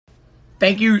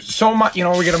Thank you so much. You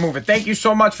know, we're going to move it. Thank you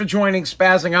so much for joining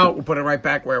Spazzing Out. We'll put it right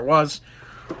back where it was.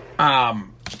 All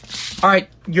right.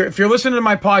 If you're listening to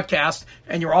my podcast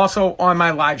and you're also on my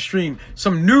live stream,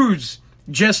 some news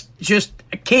just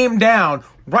came down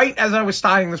right as I was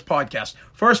starting this podcast.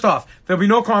 First off, there'll be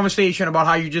no conversation about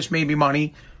how you just made me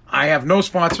money. I have no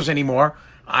sponsors anymore.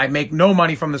 I make no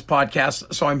money from this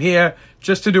podcast, so I'm here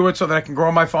just to do it so that I can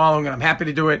grow my following, and I'm happy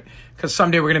to do it because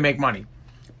someday we're going to make money.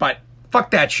 But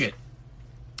fuck that shit.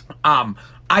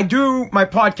 I do my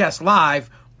podcast live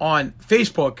on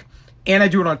Facebook, and I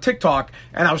do it on TikTok,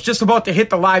 and I was just about to hit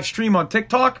the live stream on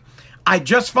TikTok. I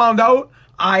just found out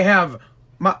I have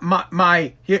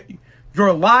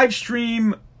your live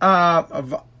stream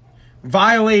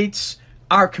violates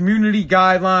our community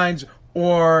guidelines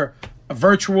or a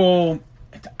virtual,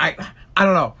 I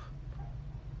don't know.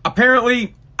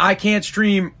 Apparently, I can't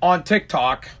stream on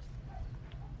TikTok.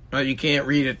 You can't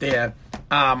read it there.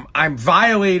 I'm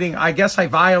violating, I guess I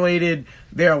violated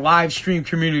their live stream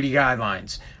community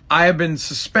guidelines. I have been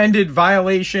suspended,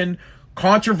 violation,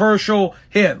 controversial.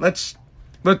 Here, let's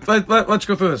go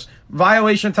through this.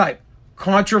 Violation type,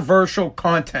 controversial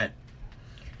content.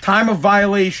 Time of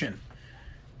violation,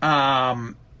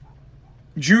 June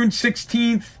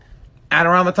 16th, at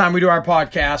around the time we do our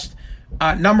podcast.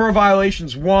 Number of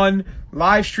violations, 1.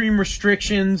 Live stream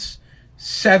restrictions,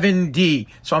 7D.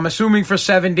 So I'm assuming for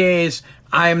 7 days,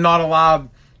 I am not allowed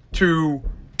to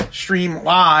stream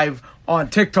live on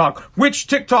TikTok, which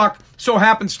TikTok so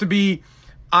happens to be,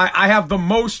 I have the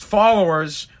most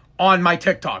followers on my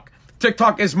TikTok.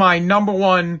 TikTok is my number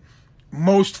one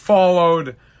most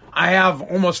followed. I have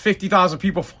almost 50,000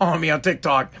 people following me on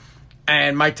TikTok,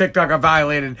 and my TikTok got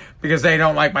violated because they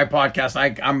don't like my podcast.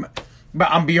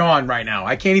 I'm beyond right now.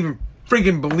 I can't even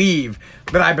freaking believe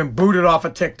that I've been booted off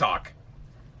of TikTok.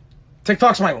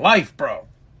 TikTok's my life, bro.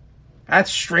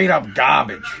 That's straight up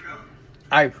garbage.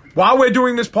 While we're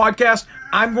doing this podcast,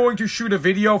 I'm going to shoot a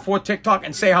video for TikTok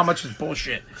and say how much is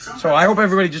bullshit. So I hope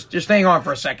everybody just hang on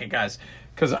for a second, guys,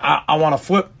 because I want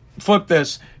to flip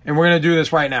this, and we're going to do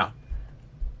this right now.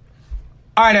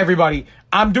 All right, everybody.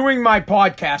 I'm doing my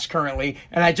podcast currently,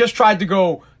 and I just tried to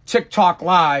go TikTok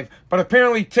live, but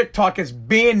apparently TikTok has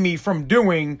banned me from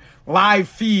doing live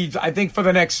feeds, I think, for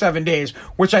the next 7 days,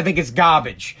 which I think is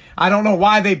garbage. I don't know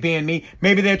why they banned me.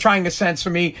 Maybe they're trying to censor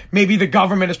me. Maybe the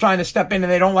government is trying to step in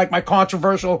and they don't like my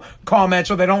controversial comments,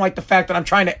 or they don't like the fact that I'm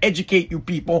trying to educate you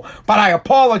people. But I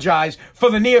apologize. For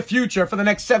the near future, for the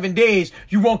next 7 days,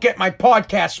 you won't get my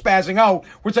podcast Spazzing Out,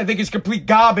 which I think is complete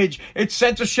garbage. It's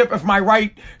censorship of my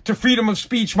right to freedom of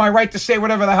speech, my right to say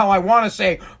whatever the hell I want to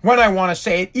say, when I want to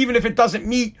say it, even if it doesn't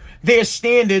meet their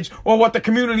standards or what the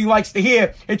community likes to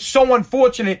hear. It's so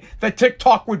unfortunate that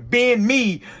TikTok would ban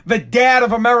me, the dad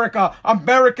of America,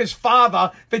 America's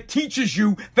father, that teaches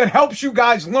you, that helps you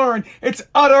guys learn. It's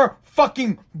utter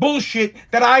fucking bullshit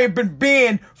that I have been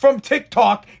banned from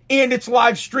TikTok and its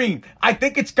live stream. I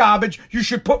think it's garbage. You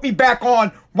should put me back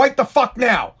on right the fuck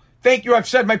now. Thank you. I've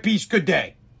said my piece. Good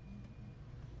day.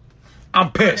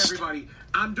 I'm pissed. Hey,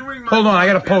 hold on, I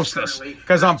gotta post this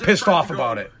because I'm pissed off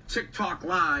about it. TikTok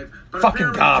live, but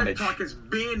fucking garbage. TikTok has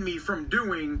banned me from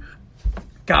doing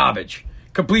garbage,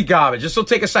 complete garbage. This will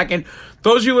take a second.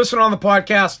 Those of you listening on the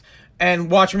podcast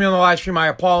and watching me on the live stream, I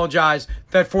apologize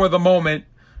that for the moment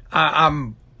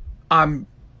I'm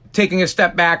taking a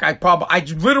step back. I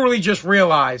literally just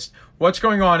realized what's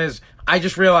going on is I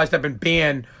just realized I've been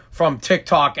banned from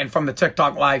TikTok and from the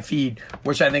TikTok live feed,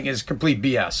 which I think is complete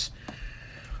BS.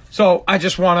 So I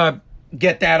just want to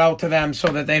get that out to them so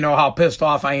that they know how pissed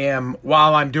off I am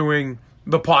while I'm doing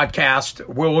the podcast.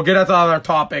 We'll get into other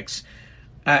topics.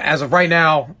 As of right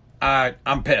now,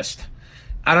 I'm pissed.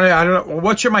 I don't know.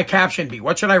 What should my caption be?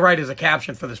 What should I write as a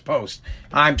caption for this post?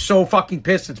 I'm so fucking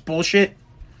pissed. It's bullshit.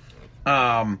 Here,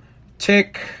 I'm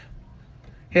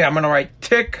going to write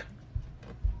TikTok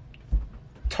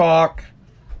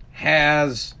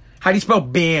has... How do you spell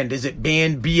banned? Is it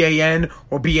banned, B-A-N,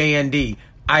 or B-A-N-D?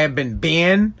 I have been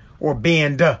banned, or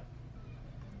banned,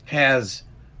 has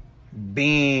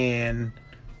banned.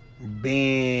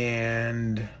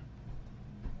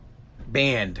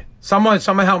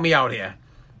 Someone help me out here.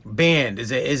 Banned.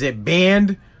 Is it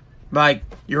banned? Like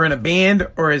you're in a band,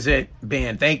 or is it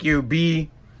banned? Thank you.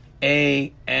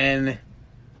 B-A-N,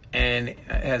 and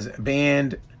has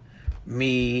banned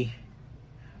me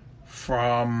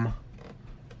from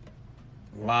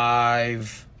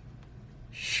live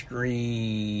streaming.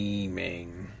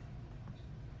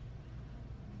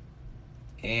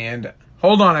 And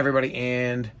hold on, everybody.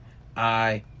 And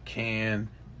I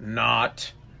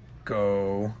cannot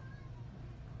go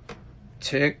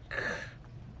TikTok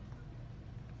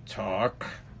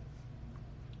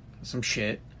some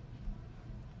shit.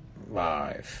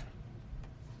 Live.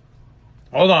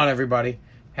 Hold on, everybody.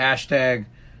 Hashtag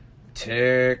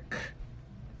TikTok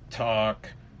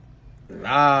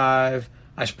live.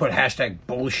 I should put hashtag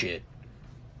bullshit.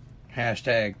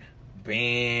 Hashtag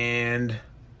banned.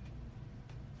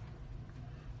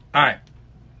 All right.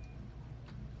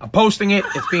 I'm posting it.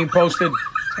 It's being posted.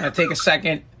 It's going to take a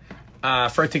second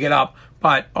for it to get up.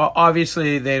 But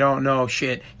obviously, they don't know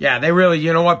shit. Yeah, they really,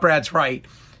 you know what? Brad's right.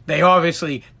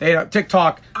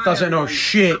 TikTok doesn't know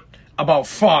shit about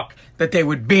fuck that they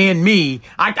would ban me.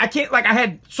 I can't, like, I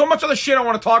had so much other shit I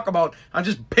want to talk about. I'm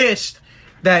just pissed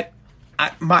that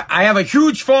I have a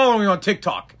huge following on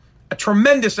TikTok. A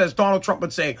tremendous, as Donald Trump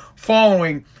would say,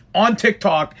 following on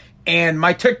TikTok. And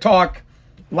my TikTok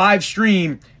live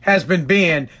stream has been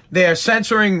banned. They're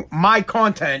censoring my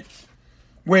content,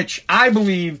 which I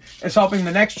believe is helping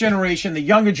the next generation, the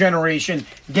younger generation,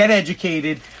 get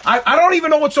educated. I don't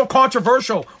even know what's so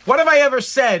controversial. What have I ever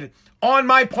said on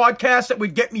my podcast that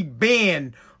would get me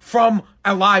banned from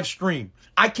a live stream?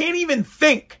 I can't even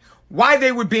think why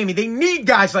they would ban me. They need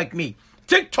guys like me.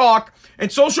 TikTok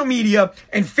and social media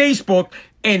and Facebook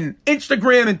and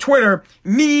Instagram and Twitter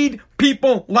need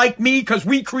people like me because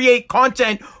we create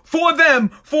content for them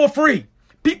for free.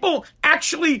 People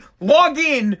actually log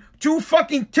in to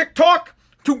fucking TikTok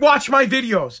to watch my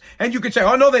videos. And you could say,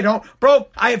 oh, no, they don't. Bro,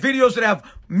 I have videos that have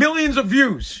millions of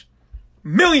views.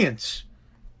 Millions.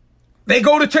 They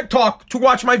go to TikTok to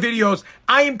watch my videos.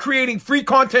 I am creating free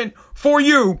content for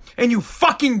you, and you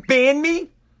fucking ban me?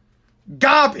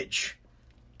 Garbage.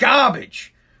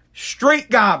 Garbage.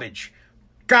 Straight garbage.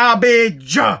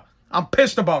 Garbage. I'm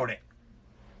pissed about it.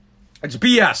 It's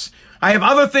BS. I have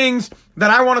other things that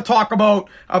I want to talk about,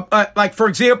 like, for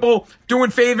example,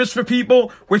 doing favors for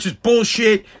people, which is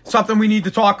bullshit, something we need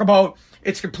to talk about.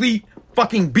 It's complete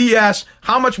fucking BS.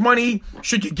 How much money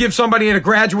should you give somebody at a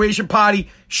graduation party?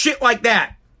 Shit like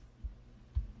that.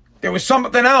 There was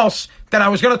something else that I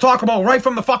was going to talk about right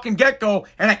from the fucking get-go,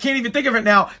 and I can't even think of it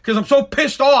now because I'm so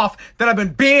pissed off that I've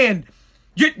been banned.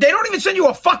 They don't even send you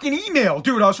a fucking email,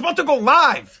 dude. I was about to go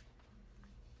live.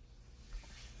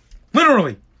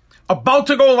 Literally. About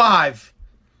to go live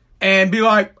and be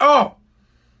like, oh,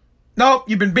 no,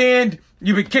 you've been banned.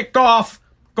 You've been kicked off.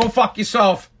 Go fuck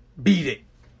yourself. Beat it.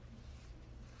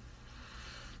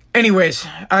 Anyways,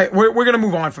 we're going to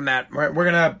move on from that. We're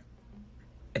going to,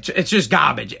 it's just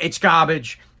garbage. It's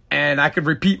garbage. And I could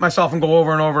repeat myself and go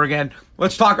over and over again.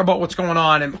 Let's talk about what's going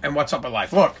on and what's up in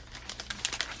life. Look,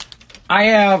 I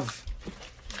have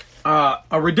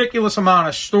a ridiculous amount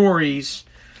of stories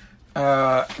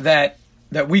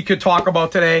that we could talk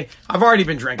about today. I've already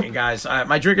been drinking, guys.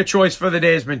 My drink of choice for the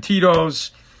day has been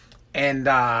Tito's and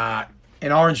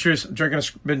orange juice.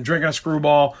 Been drinking a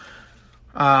Screwball.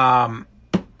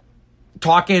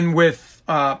 Talking with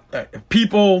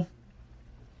people.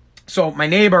 So my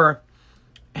neighbor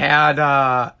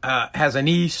has a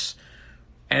niece,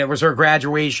 and it was her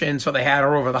graduation, so they had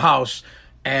her over the house.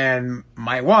 And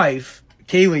my wife,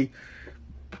 Kaylee,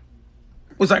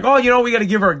 was like, oh, we got to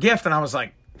give her a gift. And I was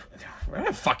like, what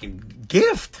a fucking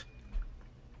gift.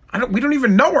 We don't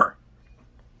even know her.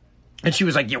 And she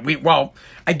was like, yeah,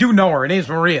 I do know her. Her name's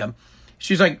Maria.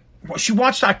 She's like, well, she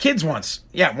watched our kids once.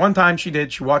 Yeah, one time she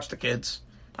did. She watched the kids.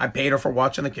 I paid her for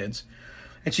watching the kids.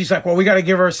 And she's like, well, we got to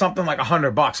give her something like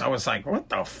 $100. I was like, what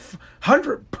the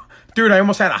 100? Dude, I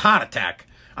almost had a heart attack.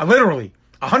 I literally,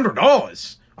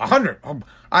 $100. 100.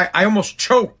 I almost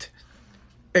choked.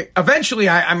 Eventually,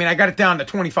 I got it down to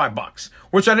 $25,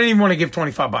 which I didn't even want to give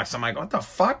 $25. I'm like, what the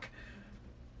fuck?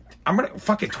 I'm going to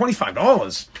fucking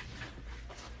 $25.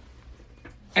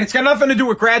 And it's got nothing to do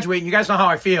with graduating. You guys know how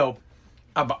I feel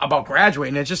about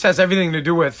graduating. It just has everything to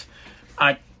do with,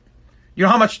 you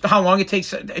know how long it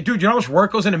takes? Dude, you know how much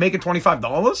work goes into making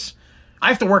 $25? I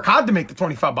have to work hard to make the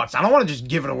 $25. I don't want to just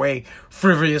give it away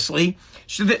frivolously.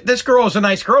 This girl is a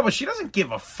nice girl, but she doesn't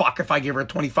give a fuck if I give her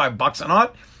 $25 or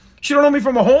not. She don't know me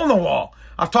from a hole in the wall.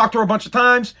 I've talked to her a bunch of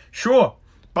times, sure,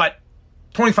 but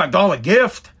 $25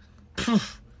 gift.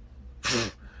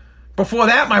 Before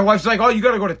that, my wife's like, oh, you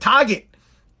got to go to Target.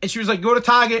 And she was like, go to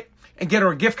Target and get her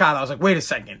a gift card. I was like, wait a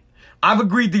second. I've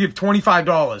agreed to give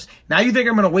 $25. Now you think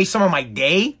I'm going to waste some of my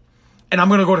day and I'm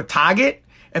going to go to Target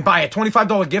and buy a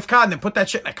 $25 gift card and then put that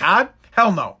shit in a card?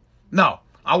 Hell no. No.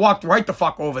 I walked right the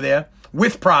fuck over there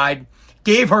with pride,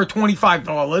 gave her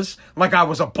 $25 like I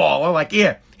was a baller. Like,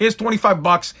 yeah, here's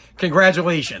 $25.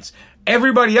 Congratulations.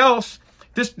 Everybody else,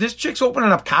 this chick's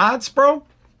opening up cards, bro.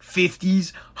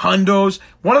 50s, hundos.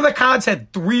 One of the cards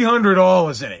had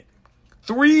 $300 in it.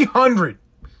 $300.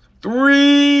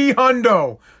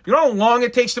 $300. You know how long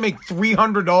it takes to make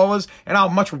 $300 and how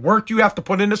much work you have to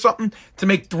put into something to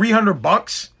make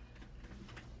 $300?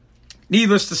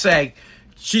 Needless to say,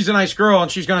 she's a nice girl and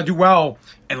she's going to do well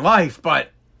in life, but,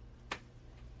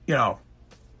 you know,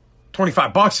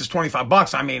 $25 is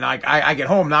 $25. I mean, I get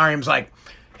home, Nariam's like,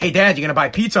 hey, Dad, you going to buy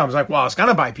pizza? I was like, well, I was going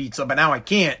to buy pizza, but now I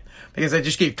can't because I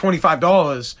just gave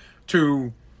 $25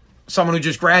 to someone who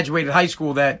just graduated high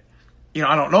school that, you know,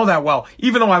 I don't know that well,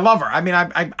 even though I love her. I mean,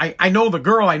 I know the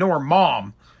girl. I know her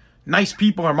mom. Nice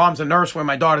people. Her mom's a nurse when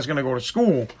my daughter's going to go to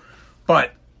school.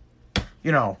 But,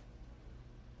 you know,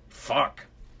 fuck.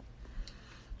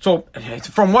 So,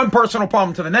 from one personal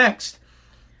problem to the next.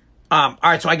 All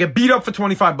right, so I get beat up for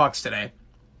 $25 today.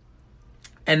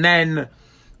 And then,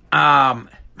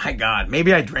 my God,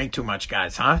 maybe I drank too much,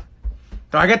 guys, huh?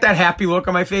 Do I get that happy look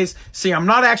on my face? See, I'm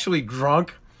not actually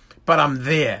drunk, but I'm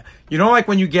there. You know, like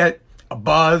when you get a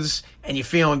buzz and you're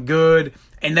feeling good,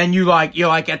 and then you're like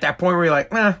at that point where you're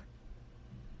like,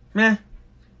 meh,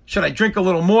 should I drink a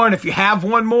little more? And if you have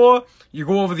one more, you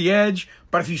go over the edge.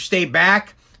 But if you stay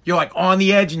back, you're like on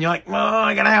the edge and you're like, oh,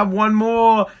 I gotta have one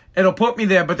more. It'll put me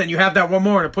there. But then you have that one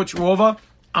more and it puts you over.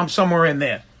 I'm somewhere in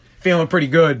there, feeling pretty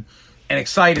good and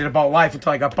excited about life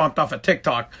until I got bumped off of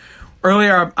TikTok.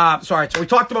 Earlier, so we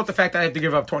talked about the fact that I have to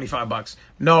give up $25.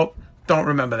 Nope. Don't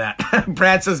remember that.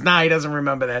 Brad says, nah, he doesn't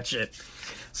remember that shit.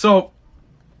 So,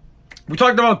 we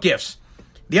talked about gifts.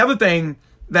 The other thing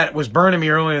that was burning me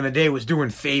earlier in the day was doing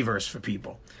favors for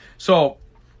people. So,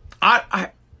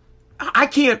 I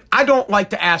don't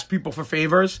like to ask people for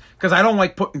favors because I don't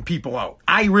like putting people out.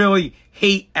 I really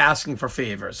hate asking for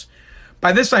favors.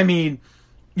 By this, I mean,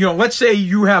 you know, let's say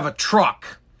you have a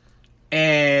truck.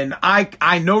 And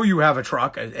I know you have a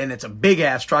truck, and it's a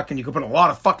big-ass truck, and you can put a lot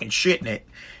of fucking shit in it,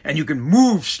 and you can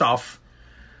move stuff.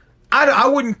 I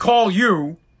wouldn't call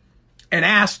you and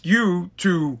ask you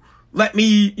to let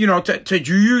me, you know, to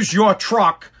use your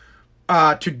truck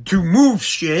to move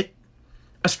shit,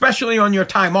 especially on your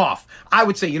time off. I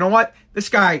would say, you know what? This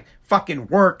guy fucking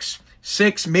works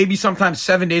 6, maybe sometimes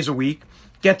 7 days a week.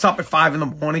 Gets up at 5 in the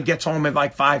morning, gets home at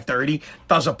like 5:30,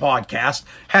 does a podcast,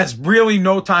 has really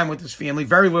no time with his family,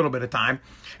 very little bit of time.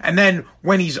 And then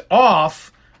when he's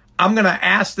off, I'm going to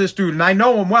ask this dude, and I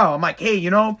know him well. I'm like, hey,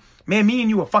 you know, man, me and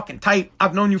you are fucking tight.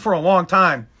 I've known you for a long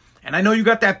time. And I know you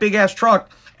got that big ass truck,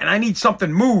 and I need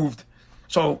something moved.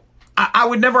 So I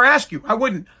would never ask you. I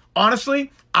wouldn't.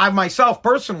 Honestly, I myself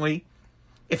personally,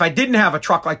 if I didn't have a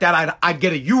truck like that, I'd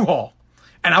get a U-Haul.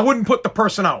 And I wouldn't put the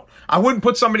person out. I wouldn't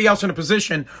put somebody else in a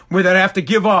position where they'd have to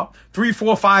give up 3,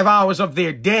 4, 5 hours of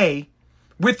their day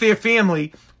with their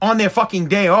family on their fucking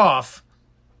day off.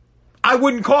 I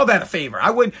wouldn't call that a favor.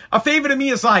 A favor to me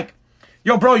is like,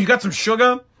 yo, bro, you got some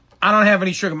sugar? I don't have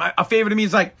any sugar. A favor to me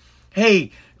is like,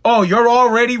 hey, oh, you're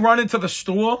already running to the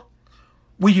store?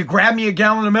 Will you grab me a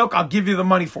gallon of milk? I'll give you the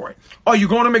money for it. Oh, you're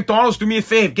going to McDonald's? Do me a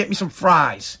favor. Get me some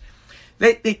fries.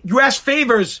 You ask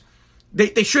favors.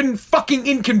 They shouldn't fucking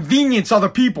inconvenience other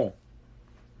people.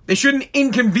 They shouldn't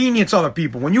inconvenience other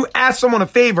people. When you ask someone a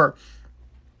favor,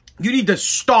 you need to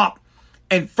stop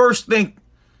and first think,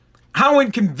 how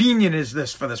inconvenient is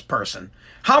this for this person?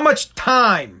 How much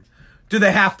time do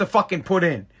they have to fucking put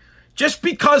in? Just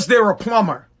because they're a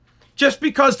plumber, just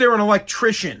because they're an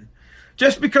electrician,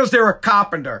 just because they're a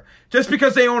carpenter, just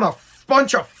because they own a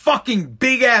bunch of fucking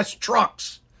big-ass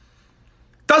trucks,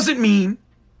 doesn't mean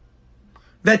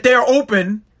that they're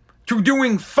open to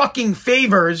doing fucking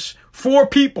favors for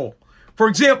people. For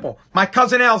example, my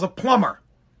cousin Al's a plumber.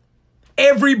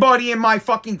 Everybody in my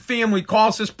fucking family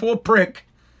calls this poor prick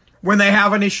when they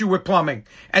have an issue with plumbing.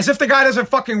 As if the guy doesn't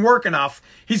fucking work enough,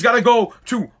 he's got to go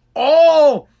to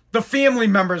all the family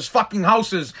members' fucking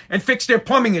houses and fix their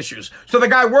plumbing issues. So the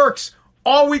guy works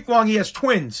all week long. He has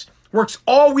twins. Works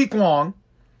all week long.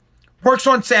 Works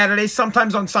on Saturdays,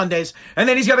 sometimes on Sundays. And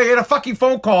then he's got to get a fucking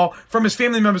phone call from his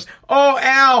family members. Oh,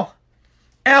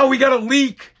 Al, we got a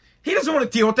leak. He doesn't want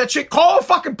to deal with that shit. Call a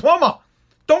fucking plumber.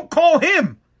 Don't call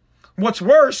him. What's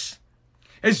worse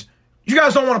is you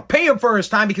guys don't want to pay him for his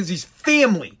time because he's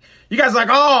family. You guys are like,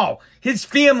 oh, his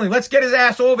family. Let's get his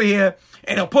ass over here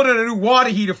and he'll put in a new water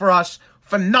heater for us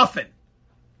for nothing.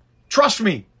 Trust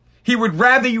me. He would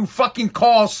rather you fucking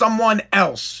call someone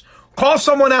else. Call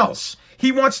someone else.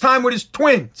 He wants time with his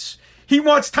twins. He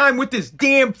wants time with his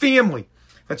damn family.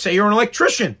 Let's say you're an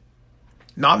electrician.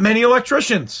 Not many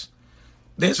electricians.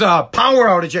 There's a power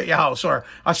outage at your house or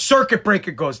a circuit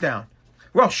breaker goes down.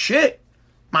 Well, shit.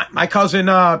 My cousin,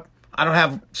 I don't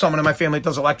have someone in my family that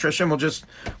does electrician. We'll just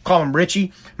call him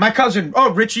Richie. My cousin,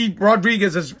 Richie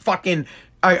Rodriguez is fucking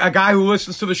a guy who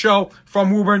listens to the show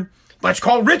from Woburn. Let's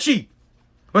call Richie.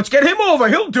 Let's get him over.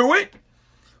 He'll do it.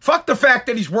 Fuck the fact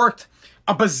that he's worked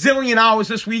a bazillion hours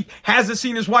this week, hasn't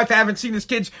seen his wife, haven't seen his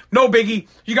kids. No biggie.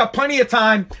 You got plenty of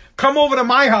time. Come over to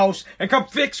my house and come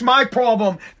fix my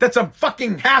problem. That's a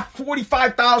fucking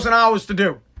 45,000 hours to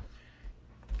do.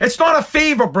 It's not a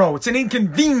favor, bro. It's an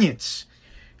inconvenience.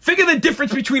 Figure the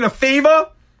difference between a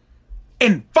favor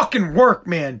and fucking work,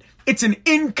 man. It's an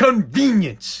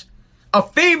inconvenience. A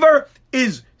favor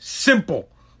is simple.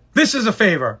 This is a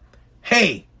favor.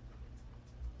 Hey,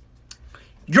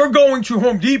 you're going to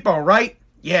Home Depot, right?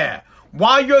 Yeah.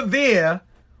 While you're there,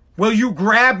 will you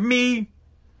grab me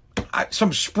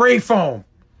some spray foam?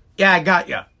 Yeah, I got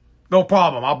you. No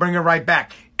problem. I'll bring it right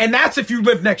back. And that's if you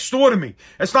live next door to me.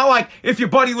 It's not like if your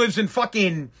buddy lives in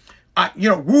fucking,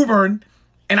 Woburn,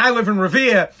 and I live in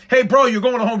Revere. Hey, bro, you're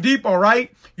going to Home Depot,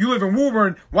 right? You live in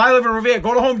Woburn. Well, I live in Revere.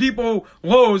 Go to Home Depot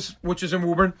Lowe's, which is in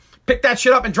Woburn. Pick that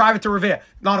shit up and drive it to Revere.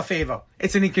 Not a favor.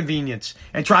 It's an inconvenience.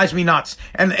 And drives me nuts.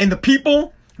 And the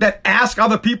people that ask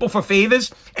other people for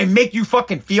favors and make you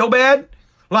fucking feel bad,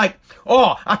 like,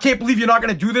 oh, I can't believe you're not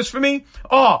going to do this for me.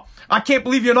 Oh, I can't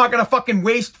believe you're not going to fucking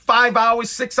waste 5 hours,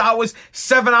 6 hours,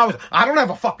 7 hours. I don't have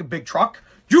a fucking big truck.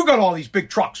 You got all these big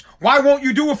trucks. Why won't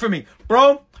you do it for me?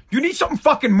 Bro, you need something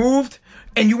fucking moved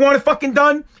and you want it fucking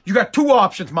done? You got two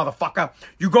options, motherfucker.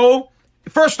 You go,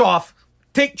 first off,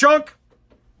 take junk.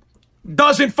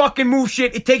 Doesn't fucking move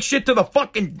shit. It takes shit to the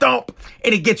fucking dump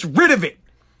and it gets rid of it.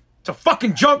 It's a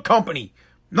fucking junk company,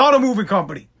 not a moving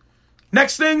company.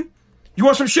 Next thing, you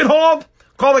want some shit hauled?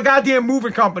 Call the goddamn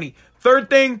moving company.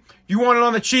 Third thing, you want it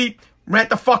on the cheap?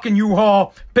 Rent the fucking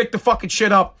U-Haul, pick the fucking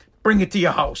shit up, bring it to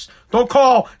your house. Don't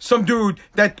call some dude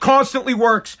that constantly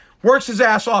works his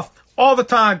ass off all the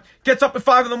time, gets up at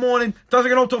 5 in the morning,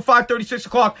 doesn't get home until 5:30, 6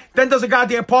 o'clock, then does a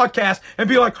goddamn podcast and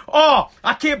be like, oh,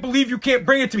 I can't believe you can't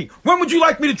bring it to me. When would you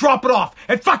like me to drop it off?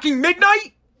 At fucking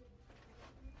midnight?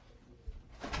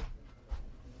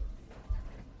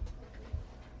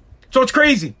 So it's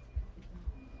crazy.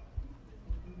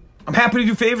 I'm happy to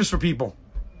do favors for people.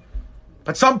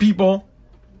 But some people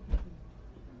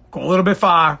go a little bit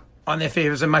far on their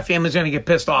favors, and my family's going to get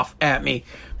pissed off at me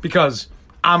because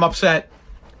I'm upset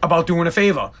about doing a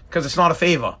favor, because it's not a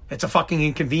favor. It's a fucking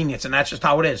inconvenience, and that's just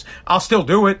how it is. I'll still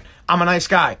do it. I'm a nice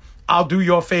guy. I'll do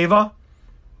your favor,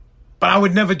 but I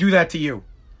would never do that to you.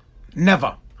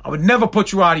 Never. I would never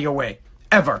put you out of your way.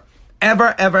 Ever.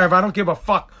 Ever, ever, ever. I don't give a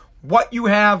fuck what you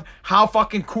have, how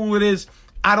fucking cool it is.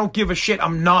 I don't give a shit.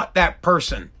 I'm not that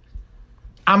person.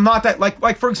 I'm not that,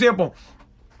 like for example,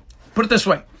 put it this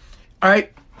way. All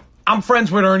right? I'm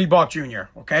friends with Ernie Bach Jr.,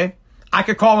 okay? I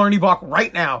could call Ernie Bach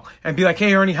right now and be like,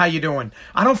 hey, Ernie, how you doing?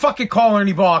 I don't fucking call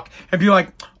Ernie Bach and be like,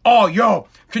 oh, yo,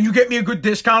 can you get me a good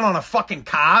discount on a fucking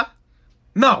car?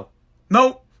 No.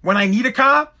 When I need a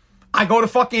car, I go to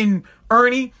fucking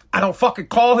Ernie. I don't fucking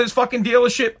call his fucking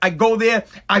dealership. I go there.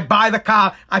 I buy the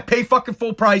car. I pay fucking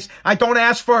full price. I don't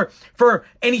ask for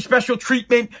any special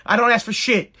treatment. I don't ask for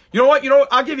shit. You know what?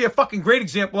 I'll give you a fucking great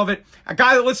example of it. A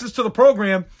guy that listens to the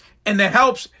program and that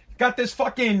helps got this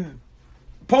fucking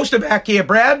poster back here,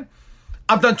 Brad.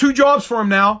 I've done 2 jobs for him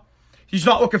now. He's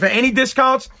not looking for any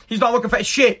discounts. He's not looking for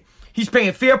shit. He's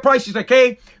paying fair price. He's like,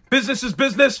 hey, business is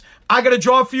business. I got a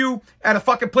job for you at a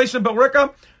fucking place in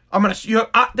Billerica.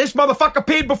 This motherfucker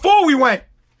paid before we went.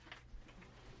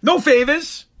 No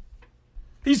favors.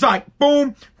 He's like,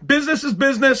 boom, business is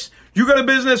business. You got a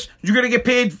business. You're going to get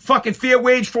paid fucking fair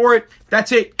wage for it.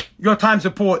 That's it. Your time's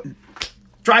important.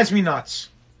 Drives me nuts.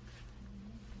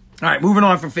 All right, moving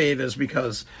on from favors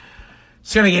because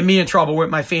it's going to get me in trouble with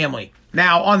my family.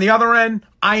 Now, on the other end,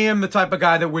 I am the type of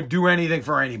guy that would do anything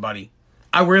for anybody.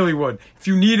 I really would. If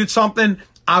you needed something,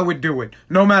 I would do it.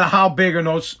 No matter how big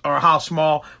or how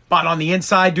small. But on the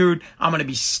inside, dude, I'm going to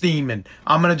be steaming.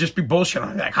 I'm going to just be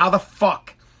bullshitting. Like, how the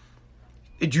fuck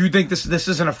do you think this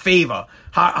isn't a favor?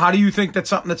 How do you think that's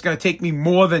something that's going to take me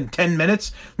more than 10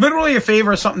 minutes? Literally a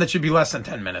favor is something that should be less than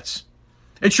 10 minutes.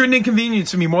 It shouldn't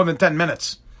inconvenience me more than 10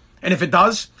 minutes. And if it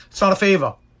does, it's not a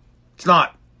favor. It's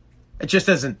not. It just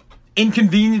isn't.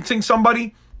 Inconveniencing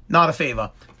somebody, not a favor.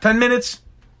 10 minutes,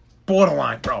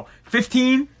 borderline, bro.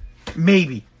 15,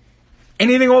 maybe.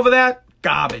 Anything over that,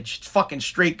 garbage. It's fucking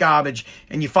straight garbage.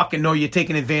 And you fucking know you're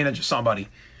taking advantage of somebody.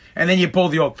 And then you pull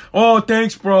the old, oh,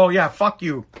 thanks, bro. Yeah, fuck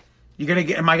you.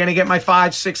 Am I gonna get my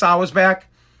 5-6 hours back?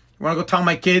 You wanna go tell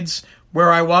my kids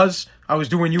where I was? I was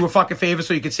doing you a fucking favor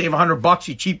so you could save $100,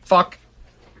 you cheap fuck.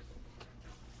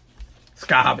 It's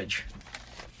garbage.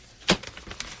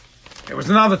 There was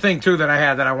another thing, too, that I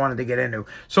had that I wanted to get into.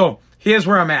 So, here's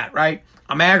where I'm at, right?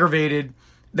 I'm aggravated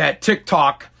that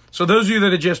TikTok, so those of you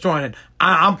that are just joining,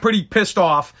 I'm pretty pissed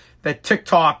off that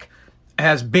TikTok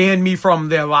has banned me from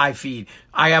their live feed.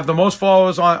 I have the most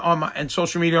followers on my and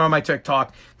social media on my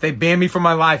TikTok. They banned me from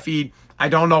my live feed. I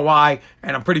don't know why,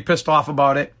 and I'm pretty pissed off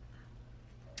about it.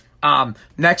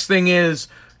 Next thing is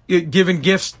giving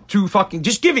gifts to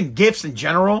just giving gifts in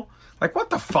general. Like, what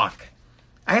the fuck?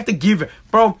 I have to give,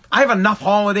 bro, I have enough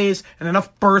holidays and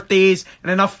enough birthdays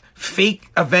and enough fake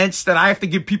events that I have to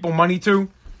give people money to.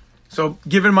 So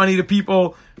giving money to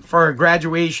people for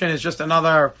graduation is just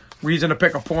another reason to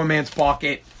pick a poor man's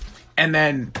pocket. And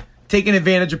then taking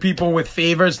advantage of people with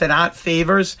favors that aren't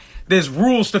favors. There's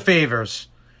rules to favors.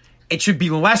 It should be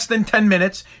less than 10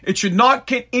 minutes. It should not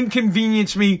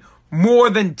inconvenience me more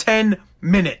than 10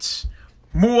 minutes.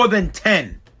 More than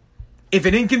 10. If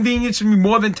it inconveniences me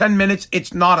more than 10 minutes,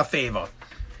 it's not a favor.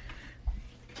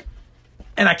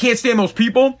 And I can't stand those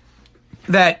people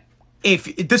that,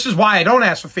 if this is why I don't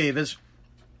ask for favors,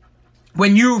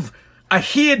 when you've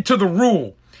adhered to the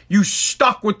rule, you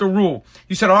stuck with the rule.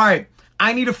 You said, all right,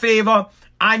 I need a favor.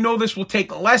 I know this will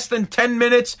take less than 10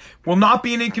 minutes, will not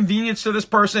be an inconvenience to this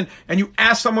person, and you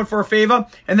ask someone for a favor,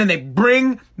 and then they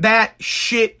bring that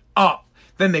shit up.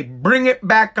 Then they bring it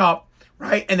back up,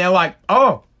 right? And they're like,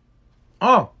 oh,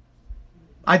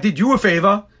 I did you a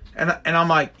favor. And I'm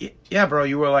like, yeah, bro,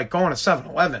 you were like going to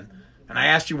 7-Eleven. And I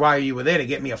asked you why you were there to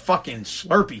get me a fucking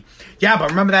Slurpee. Yeah,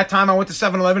 but remember that time I went to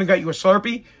 7-Eleven and got you a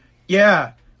Slurpee?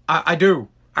 Yeah, I do.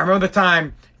 I remember the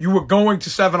time you were going to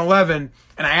 7-Eleven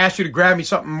and I asked you to grab me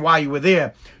something while you were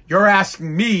there. You're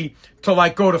asking me to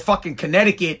like go to fucking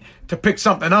Connecticut to pick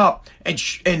something up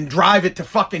and drive it to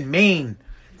fucking Maine.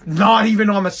 Not even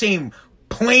on the same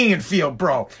playing field,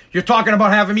 bro. You're talking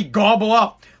about having me gobble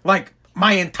up like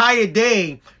my entire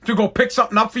day to go pick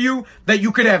something up for you that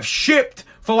you could have shipped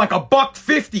for like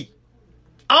 $1.50.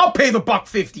 I'll pay the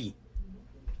 $1.50.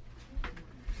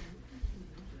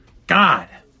 God.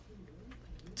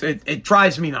 It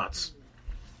drives me nuts.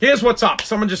 Here's what's up.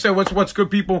 Someone just said, what's good,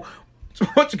 people?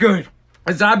 What's good?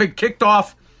 As I've been kicked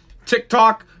off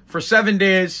TikTok for 7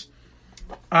 days,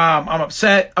 I'm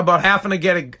upset about having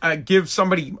to give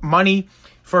somebody money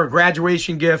for a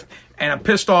graduation gift, and I'm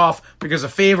pissed off because a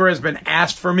favor has been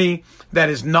asked for me that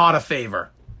is not a favor.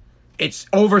 It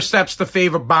oversteps the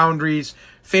favor boundaries.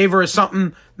 Favor is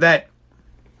something that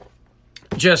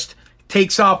just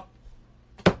takes up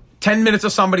 10 minutes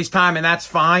of somebody's time, and that's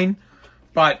fine.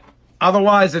 But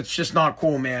otherwise, it's just not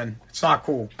cool, man. It's not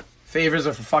cool. Favors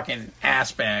are for fucking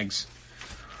ass bags.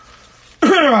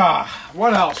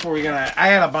 What else were we gonna... I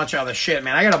had a bunch of other shit,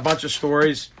 man. I got a bunch of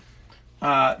stories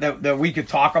that we could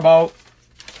talk about.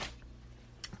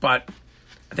 But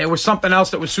there was something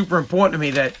else that was super important to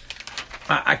me that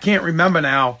I can't remember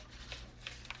now.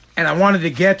 And I wanted to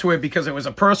get to it because it was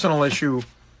a personal issue.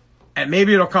 And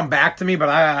maybe it'll come back to me, but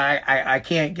I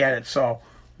can't get it. So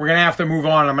we're going to have to move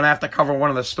on. I'm going to have to cover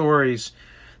one of the stories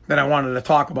that I wanted to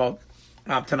talk about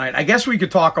tonight. I guess we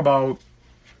could talk about...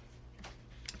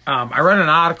 I read an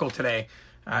article today.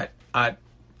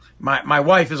 My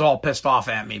wife is all pissed off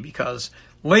at me because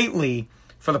lately,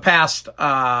 for the past...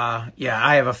 I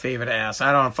have a favor to ask.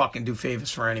 I don't fucking do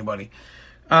favors for anybody.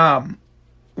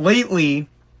 Lately,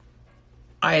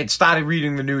 I had started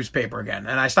reading the newspaper again.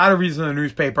 And I started reading the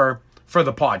newspaper for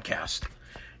the podcast.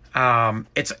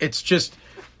 It's just...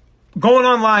 Going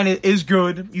online is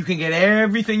good. You can get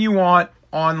everything you want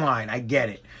online. I get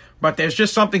it. But there's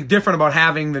just something different about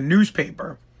having the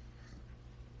newspaper,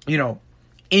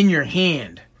 in your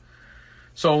hand.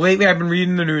 So lately I've been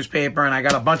reading the newspaper and I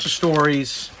got a bunch of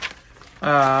stories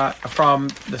from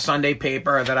the Sunday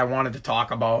paper that I wanted to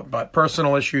talk about. But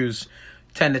personal issues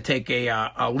tend to take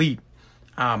a leap.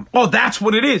 That's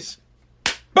what it is.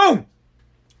 Boom!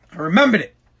 I remembered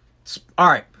it. All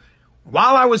right.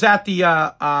 While I was at the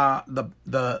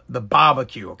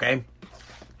barbecue, okay?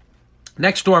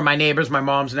 Next door, my neighbors, my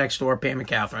mom's next door, Pam and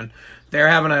Catherine, they're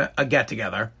having a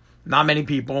get-together. Not many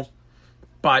people,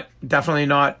 but definitely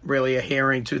not really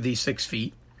adhering to the 6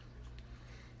 feet.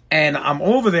 And I'm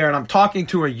over there and I'm talking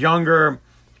to a younger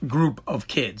group of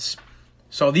kids.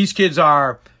 So these kids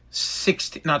are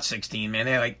 16, not 16, man.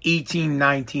 They're like 18,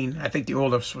 19. I think the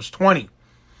oldest was 20.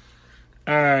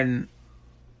 And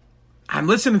I'm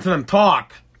listening to them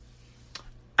talk.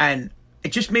 And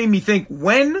it just made me think,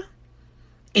 when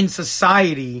in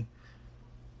society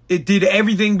did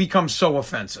everything become so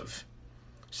offensive?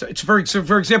 So it's for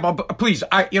example, please,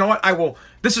 I will.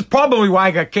 This is probably why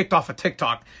I got kicked off of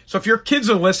TikTok. So if your kids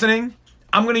are listening,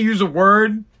 I'm going to use a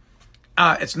word.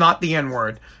 It's not the N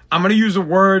word. I'm going to use a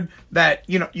word that,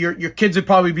 your kids would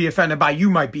probably be offended by. You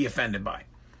might be offended by.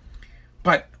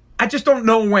 But I just don't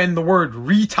know when the word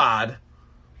retard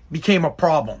became a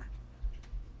problem.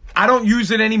 I don't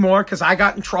use it anymore because I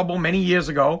got in trouble many years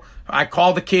ago. I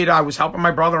called the kid. I was helping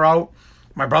my brother out.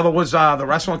 My brother was the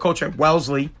wrestling coach at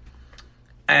Wellesley.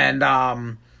 And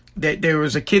there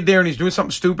was a kid there and he's doing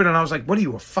something stupid. And I was like, what are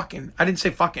you, a fucking... I didn't say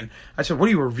fucking. I said, what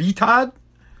are you, a retard?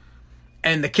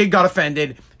 And the kid got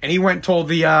offended. And he went and told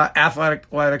the athletic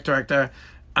director,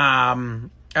 Danny,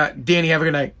 have a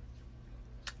good night.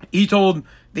 He told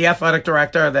the athletic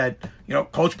director that,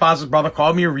 Coach Paz's brother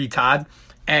called me a retard.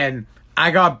 And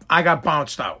I got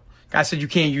bounced out. Guy said, you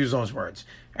can't use those words.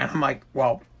 And I'm like,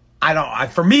 well,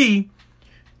 for me,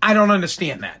 I don't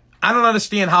understand that. I don't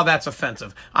understand how that's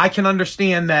offensive. I can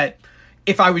understand that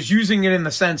if I was using it in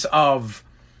the sense of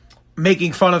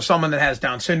making fun of someone that has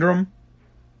Down syndrome,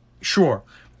 sure.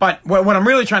 But what I'm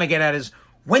really trying to get at is,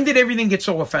 when did everything get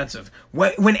so offensive?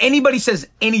 When anybody says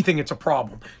anything, it's a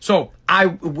problem. So I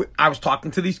was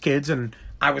talking to these kids and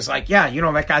I was like, yeah,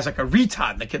 that guy's like a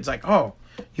retard. And the kid's like, oh,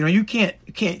 you can't,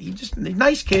 you just,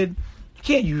 nice kid. You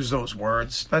can't use those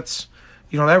words. That's,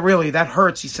 that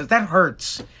hurts. He says, that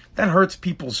hurts. That hurts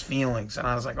people's feelings. And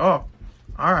I was like, oh,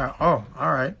 all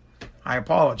right. I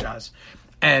apologize.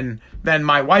 And then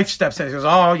my wife steps in and says,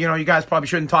 oh, you guys probably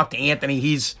shouldn't talk to Anthony.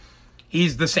 He's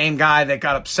the same guy that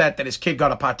got upset that his kid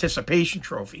got a participation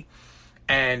trophy.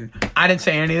 And I didn't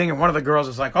say anything. And one of the girls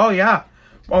was like, oh, yeah.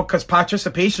 Well, because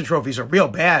participation trophies are real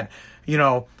bad,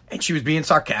 And she was being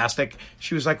sarcastic.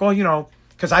 She was like, well,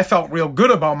 because I felt real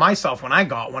good about myself when I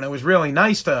got one. It was really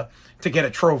nice to get a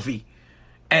trophy.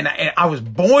 And I was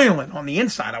boiling on the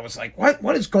inside. I was like,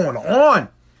 what is going on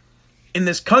in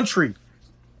this country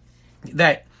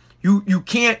that you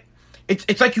can't,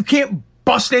 it's like you can't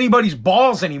bust anybody's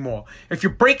balls anymore. If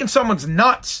you're breaking someone's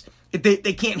nuts, they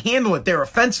can't handle it. They're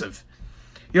offensive.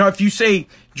 If you say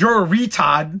you're a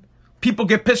retard, people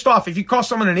get pissed off. If you call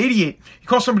someone an idiot, you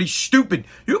call somebody stupid,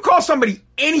 you call somebody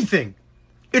anything,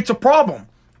 it's a problem.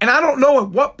 And I don't know at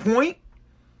what point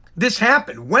this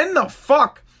happened. When the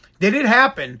fuck did it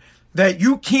happen that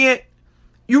you can't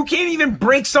even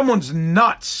break someone's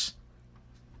nuts?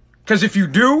 Because if you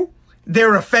do,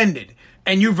 they're offended.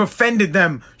 And you've offended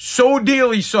them so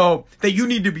dearly so that you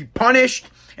need to be punished.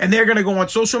 And they're going to go on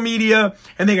social media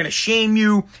and they're going to shame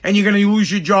you. And you're going to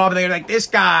lose your job. And they're like, this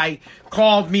guy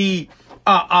called me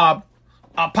a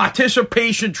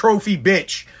participation trophy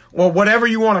bitch. Or whatever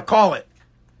you want to call it.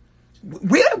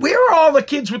 Where are all the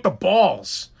kids with the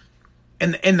balls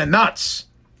and the nuts?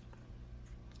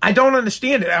 I don't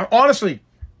understand it. Honestly,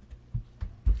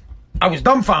 I was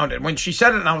dumbfounded when she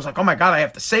said it, and I was like, oh my God, I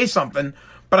have to say something.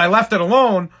 But I left it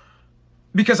alone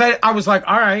because I was like,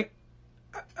 all right,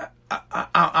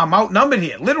 I'm outnumbered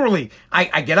here. Literally,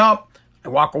 I get up, I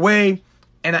walk away,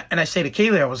 and I say to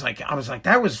Kaylee, I was like,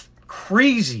 that was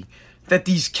crazy that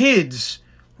these kids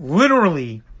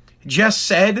literally just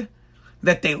said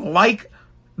that they like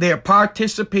their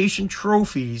participation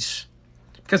trophies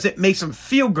because it makes them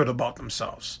feel good about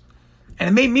themselves. And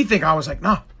it made me think, I was like,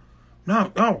 no.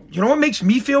 You know what makes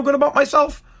me feel good about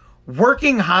myself?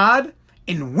 Working hard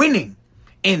and winning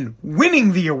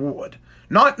the award.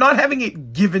 Not having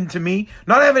it given to me,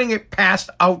 not having it passed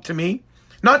out to me,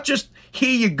 not just,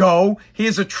 here you go,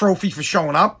 here's a trophy for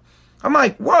showing up. I'm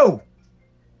like, whoa,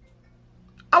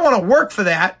 I want to work for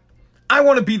that. I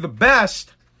want to be the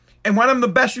best. And when I'm the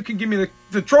best, you can give me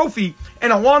the trophy.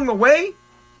 And along the way,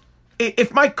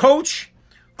 if my coach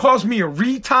calls me a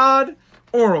retard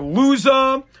or a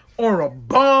loser or a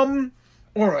bum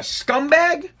or a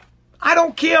scumbag, I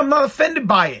don't care. I'm not offended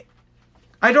by it.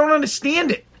 I don't understand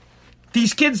it.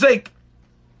 These kids,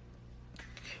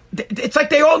 it's like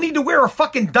they all need to wear a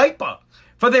fucking diaper.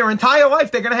 For their entire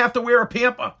life, they're going to have to wear a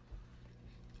pamper.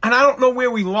 And I don't know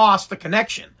where we lost the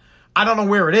connection. I don't know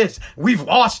where it is. We've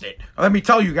lost it. Let me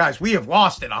tell you guys, we have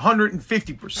lost it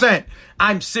 150%.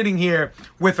 I'm sitting here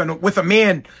with a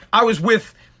man. I was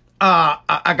with a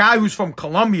guy who's from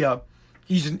Colombia.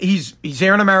 He's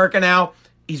here in America now.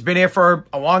 He's been here for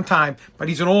a long time, but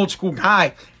he's an old school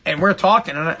guy. And we're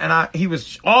talking, and he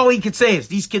was, all he could say is,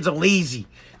 these kids are lazy.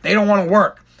 They don't want to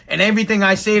work. And everything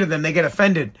I say to them, they get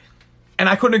offended. And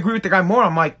I couldn't agree with the guy more.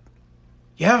 I'm like,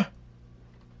 yeah,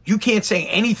 you can't say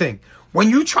anything. When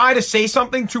you try to say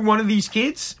something to one of these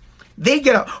kids, they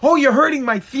get up, oh, you're hurting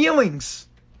my feelings.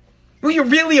 Well, you're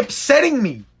really upsetting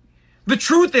me. The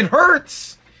truth, it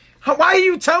hurts. Why are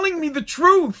you telling me the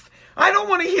truth? I don't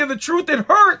want to hear the truth. It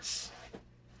hurts.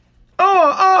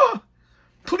 Oh,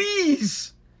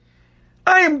 please.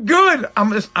 I am good.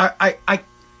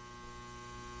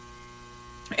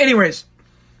 Anyways,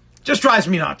 just drives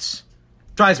me nuts.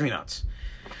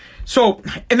 So,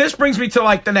 and this brings me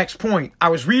to the next point. I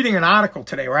was reading an article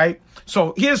today, right?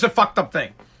 So here's the fucked up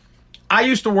thing. I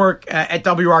used to work at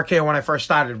WRKO when I first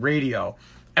started radio.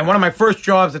 And one of my first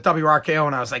jobs at WRKO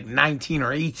when I was like 19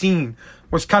 or 18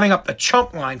 was cutting up the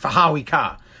chump line for Howie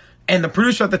Carr. And the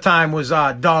producer at the time was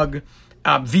Doug.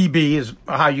 VB is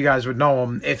how you guys would know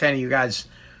him if any of you guys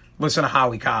listen to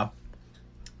Howie Carr.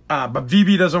 But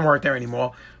VB doesn't work there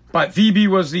anymore. But VB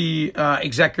was the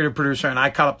executive producer, and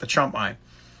I cut up the chump line.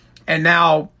 And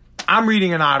now I'm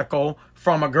reading an article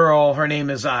from a girl. Her name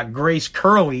is Grace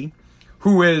Curley,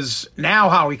 who is now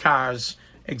Howie Carr's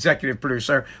executive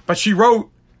producer. But she wrote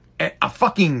a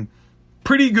fucking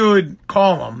pretty good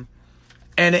column,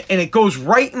 and it goes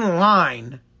right in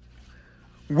line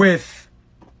with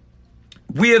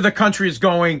where the country is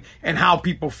going and how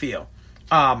people feel.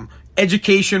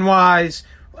 Education-wise,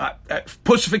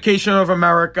 pussification of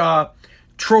America,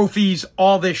 trophies,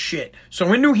 all this shit.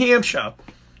 So in New Hampshire,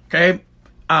 okay,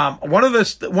 one of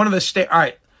the state. All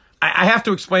right, I have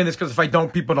to explain this because if I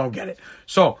don't, people don't get it.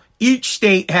 So each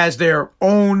state has their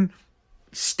own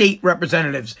state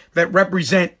representatives that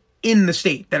represent in the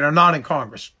state that are not in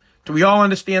Congress. Do we all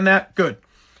understand that? Good.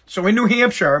 So in New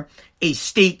Hampshire, a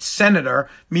state senator,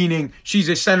 meaning she's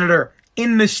a senator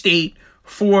in the state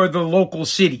for the local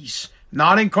cities,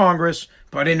 not in Congress,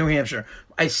 but in New Hampshire.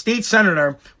 A state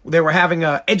senator, they were having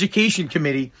an education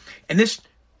committee, and this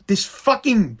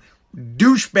fucking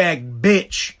douchebag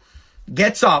bitch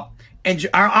gets up, and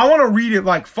I want to read it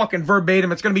like fucking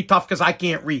verbatim. It's going to be tough because I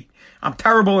can't read. I'm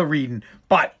terrible at reading,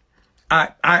 but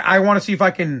I want to see if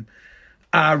I can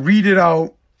read it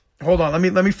out. Hold on,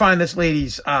 let me find this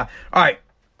lady's. All right.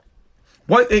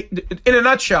 In a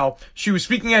nutshell, she was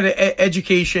speaking at an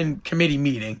education committee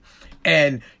meeting,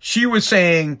 and she was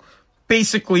saying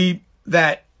basically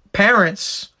that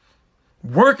parents,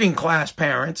 working class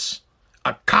parents,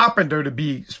 a carpenter to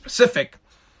be specific,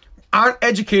 aren't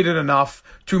educated enough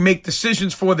to make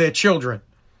decisions for their children.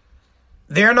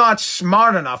 They're not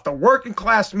smart enough. The working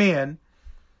class man,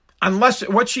 unless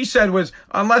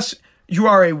you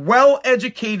are a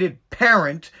well-educated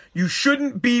parent, you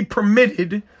shouldn't be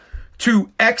permitted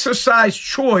to exercise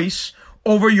choice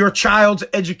over your child's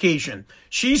education.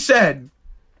 She said,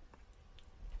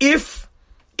 if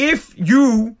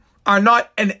you are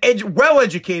not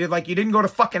well-educated, like you didn't go to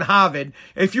fucking Harvard,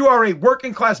 if you are a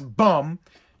working class bum,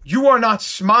 you are not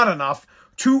smart enough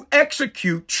to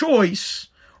execute choice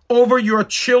over your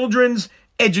children's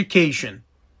education.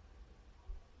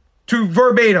 To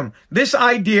verbatim, this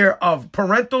idea of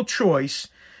parental choice,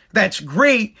 that's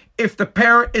great if the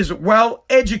parent is well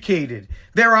educated.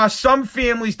 There are some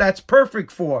families that's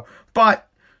perfect for, but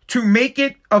to make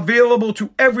it available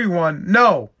to everyone,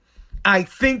 no. I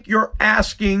think you're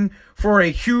asking for a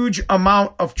huge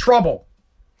amount of trouble.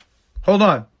 Hold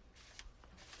on.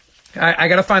 I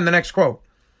got to find the next quote.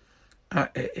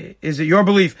 Is it your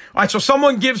belief? All right, so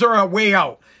someone gives her a way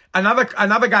out.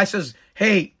 Another guy says,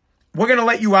 hey, we're going to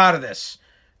let you out of this.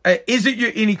 And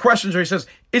he questions her. He says,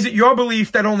 is it your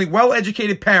belief that only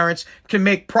well-educated parents can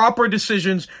make proper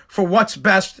decisions for what's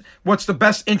the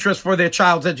best interest for their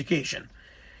child's education?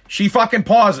 She fucking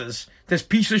pauses. This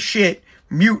piece of shit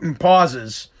mutant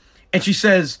pauses. And she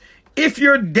says, if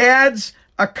your dad's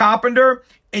a carpenter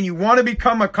and you want to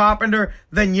become a carpenter,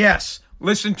 then yes,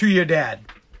 listen to your dad.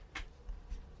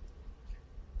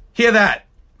 Hear that.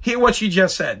 Hear what she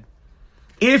just said.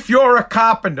 If you're a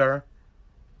carpenter,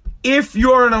 if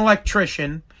you're an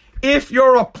electrician, if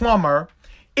you're a plumber,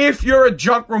 if you're a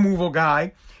junk removal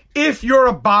guy, if you're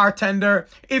a bartender,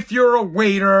 if you're a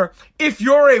waiter, if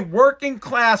you're a working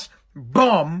class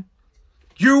bum,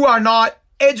 you are not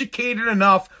educated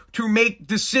enough to make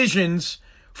decisions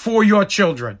for your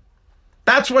children.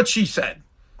 That's what she said.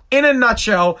 In a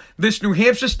nutshell, this New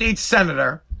Hampshire state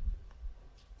senator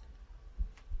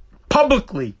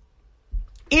publicly,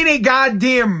 in a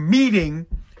goddamn meeting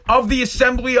of the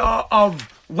Assembly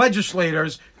of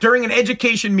Legislators during an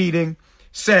education meeting,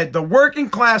 said the working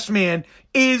class man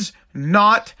is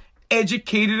not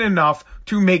educated enough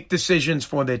to make decisions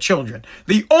for their children.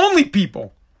 The only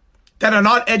people that are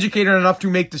not educated enough to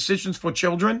make decisions for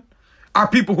children are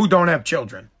people who don't have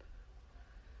children.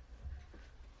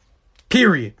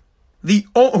 Period. Then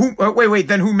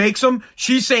who makes them?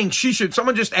 She's saying she should.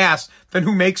 Someone just asked, then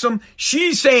who makes them?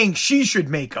 She's saying she should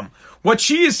make them. What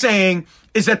she is saying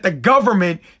is that the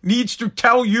government needs to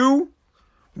tell you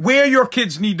where your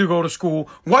kids need to go to school,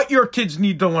 what your kids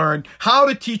need to learn, how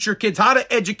to teach your kids, how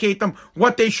to educate them,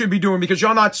 what they should be doing, because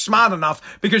you're not smart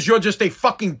enough, because you're just a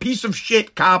fucking piece of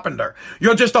shit carpenter.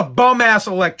 You're just a bum-ass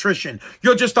electrician.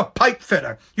 You're just a pipe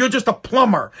fitter. You're just a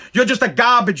plumber. You're just a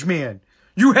garbage man.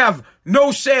 You have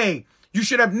no say You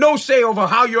should have no say over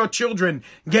how your children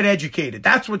get educated.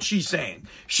 That's what she's saying.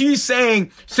 She's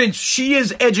saying since she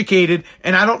is educated,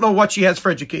 and I don't know what she has for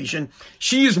education,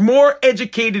 she is more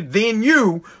educated than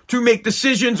you to make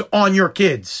decisions on your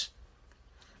kids.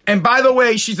 And by the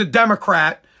way, she's a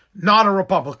Democrat, not a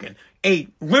Republican. A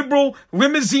liberal,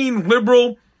 limousine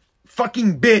liberal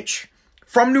fucking bitch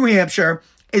from New Hampshire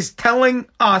is telling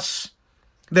us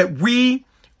that we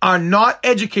are not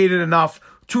educated enough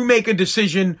to make a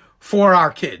decision for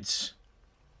our kids.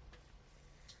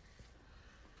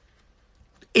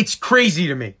 It's crazy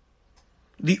to me.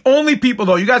 The only people,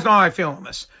 though, you guys know how I feel on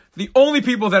this. The only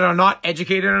people that are not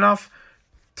educated enough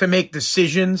to make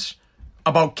decisions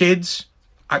about kids,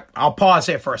 I'll pause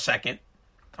here for a second.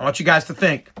 I want you guys to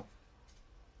think.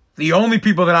 The only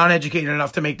people that aren't educated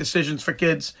enough to make decisions for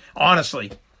kids,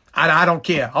 honestly, I don't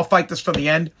care. I'll fight this to the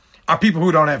end, are people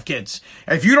who don't have kids.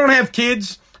 If you don't have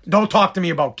kids, don't talk to me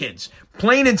about kids.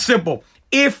 Plain and simple.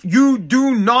 If you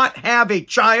do not have a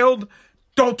child,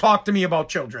 don't talk to me about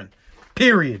children.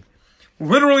 Period.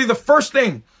 Literally the first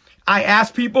thing I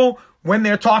ask people when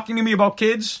they're talking to me about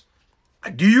kids,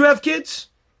 do you have kids?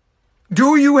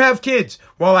 Do you have kids?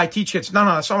 Well, I teach kids. No,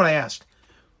 that's not what I asked.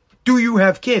 Do you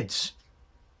have kids?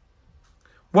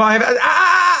 Well,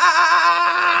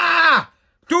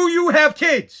 do you have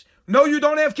kids? No, you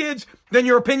don't have kids? Then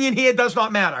your opinion here does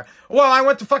not matter. Well, I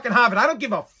went to fucking Harvard. I don't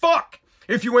give a fuck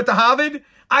if you went to Harvard.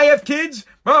 I have kids.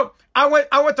 Well, I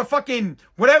went to fucking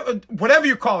whatever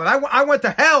you call it. I went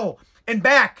to hell and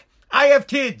back. I have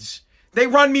kids. They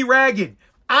run me ragged.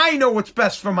 I know what's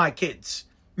best for my kids.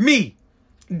 Me,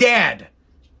 dad.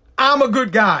 I'm a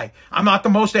good guy. I'm not the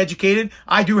most educated.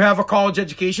 I do have a college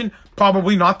education.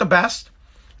 Probably not the best.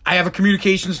 I have a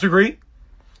communications degree.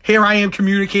 Here I am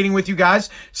communicating with you guys.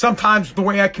 Sometimes the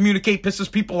way I communicate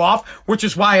pisses people off, which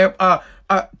is why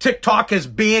TikTok has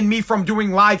banned me from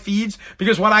doing live feeds,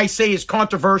 because what I say is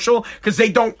controversial, because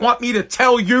they don't want me to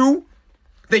tell you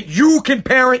that you can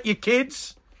parent your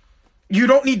kids. You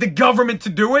don't need the government to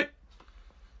do it.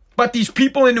 But these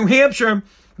people in New Hampshire,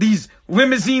 these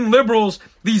limousine liberals,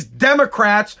 these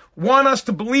Democrats want us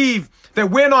to believe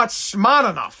that we're not smart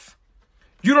enough.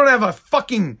 You don't have a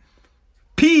fucking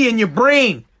pea in your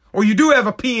brain. Or you do have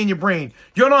a pea in your brain.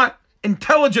 You're not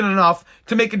intelligent enough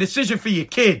to make a decision for your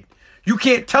kid. You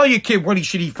can't tell your kid what he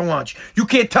should eat for lunch. You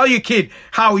can't tell your kid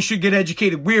how he should get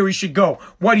educated, where he should go,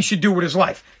 what he should do with his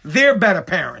life. They're better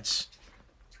parents.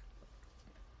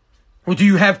 Well, do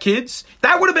you have kids?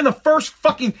 That would have been the first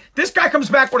fucking... This guy comes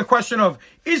back with a question of,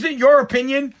 is it your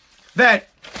opinion that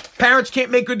parents can't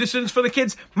make good decisions for the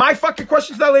kids? My fucking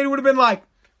question to that lady would have been like,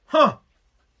 huh,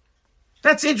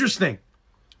 that's interesting.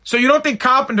 So you don't think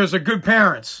carpenters are good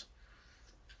parents?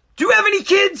 Do you have any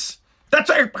kids? That's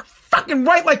like, fucking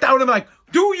right like that. I would have been like,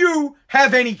 do you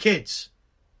have any kids?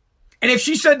 And if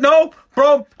she said no,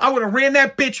 bro, I would have ran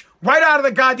that bitch right out of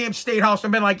the goddamn state house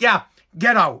and been like, yeah,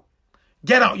 get out.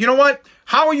 Get out. You know what?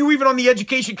 How are you even on the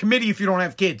education committee if you don't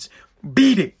have kids?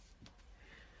 Beat it.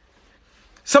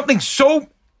 Something so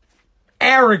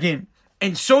arrogant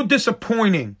and so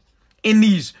disappointing in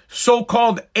these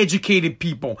so-called educated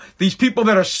people. These people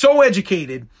that are so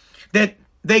educated that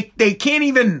they can't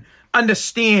even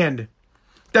understand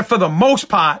that for the most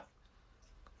part,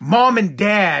 mom and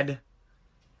dad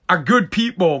are good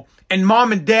people and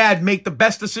mom and dad make the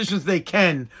best decisions they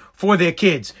can for their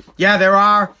kids. Yeah, there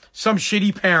are some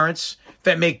shitty parents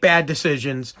that make bad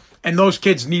decisions and those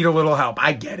kids need a little help.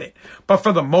 I get it. But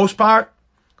for the most part,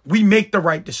 we make the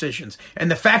right decisions. And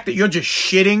the fact that you're just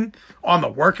shitting on the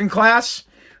working class,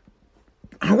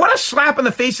 what a slap in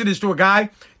the face it is to a guy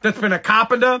that's been a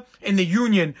carpenter in the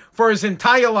union for his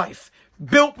entire life.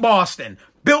 Built Boston,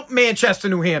 built Manchester,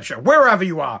 New Hampshire, wherever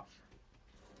you are.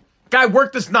 Guy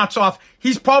worked his nuts off.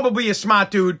 He's probably a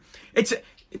smart dude.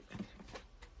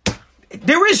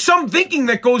 There is some thinking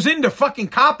that goes into fucking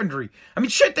carpentry. I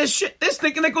mean, there's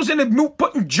thinking that goes into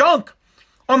putting junk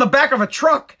on the back of a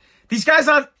truck. These guys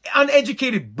aren't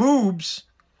uneducated boobs.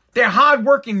 They're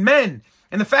hardworking men.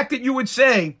 And the fact that you would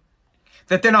say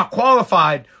that they're not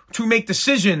qualified to make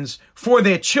decisions for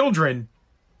their children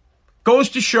goes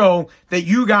to show that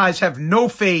you guys have no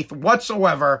faith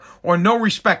whatsoever or no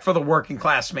respect for the working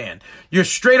class man. You're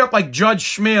straight up like Judge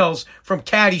Schmales from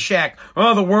Caddyshack.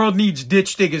 Oh, the world needs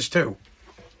ditch diggers too.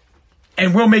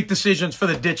 And we'll make decisions for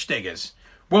the ditch diggers.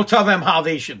 We'll tell them how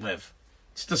they should live.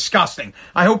 It's disgusting.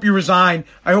 I hope you resign.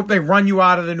 I hope they run you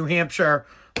out of the New Hampshire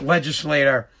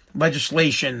legislation,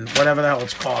 whatever the hell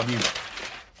it's called, you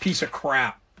piece of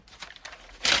crap.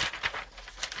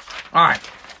 All right.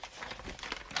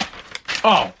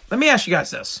 Oh, let me ask you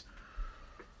guys this.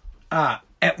 At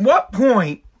what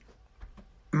point,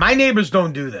 my neighbors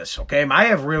don't do this, okay? I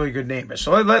have really good neighbors.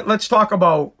 So let's talk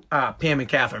about Pam and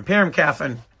Catherine. Pam and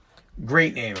Catherine,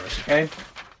 great neighbors, okay?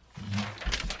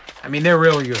 I mean, they're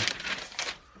really good.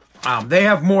 They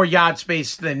have more yard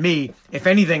space than me. If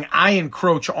anything, I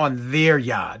encroach on their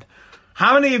yard.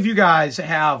 How many of you guys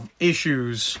have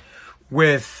issues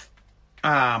with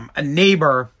a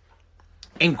neighbor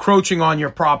encroaching on your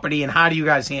property, and how do you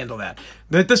guys handle that?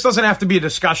 This doesn't have to be a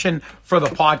discussion for the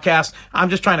podcast.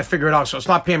 I'm just trying to figure it out. So it's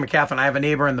not Pam and Catherine. I have a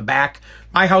neighbor in the back.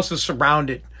 My house is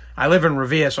surrounded. I live in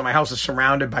Revere, so my house is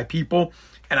surrounded by people,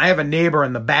 and I have a neighbor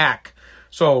in the back.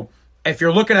 So if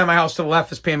you're looking at my house to the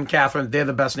left, is Pam and Catherine. They're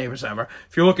the best neighbors ever.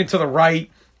 If you're looking to the right,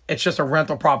 it's just a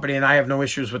rental property, and I have no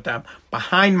issues with them.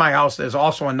 Behind my house, there's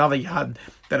also another yard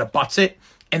that abuts it,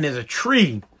 and there's a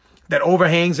tree that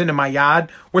overhangs into my yard,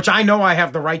 which I know I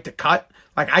have the right to cut.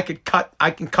 Like, I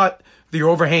can cut the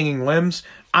overhanging limbs.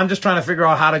 I'm just trying to figure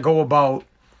out how to go about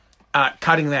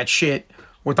cutting that shit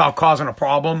without causing a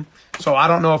problem. So I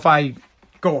don't know if I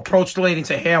go approach the lady and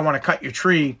say, hey, I want to cut your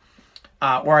tree,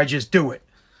 or I just do it.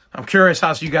 I'm curious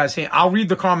how you guys think. I'll read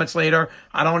the comments later.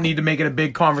 I don't need to make it a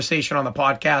big conversation on the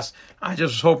podcast. I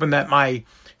just was hoping that my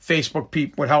Facebook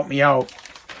peep would help me out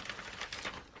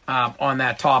on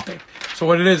that topic. So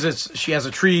what it is she has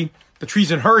a tree. The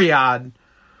tree's in her yard,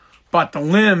 but the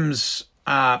limbs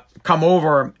come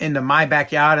over into my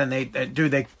backyard, and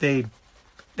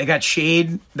they got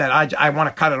shade that I want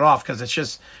to cut it off, because it's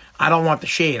just, I don't want the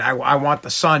shade. I want the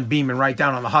sun beaming right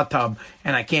down on the hot tub,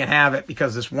 and I can't have it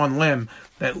because this one limb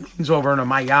that leans over into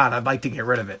my yard, I'd like to get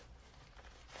rid of it.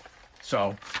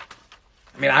 So,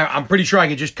 I mean, I'm pretty sure I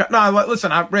could just cut. No,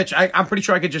 listen, Rich, I'm pretty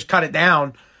sure I could just cut it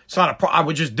down. It's not I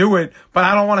would just do it, but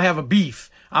I don't want to have a beef.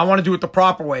 I want to do it the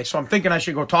proper way. So I'm thinking I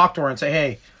should go talk to her and say,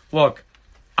 hey, look,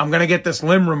 I'm going to get this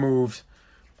limb removed.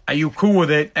 Are you cool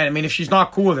with it? And I mean, if she's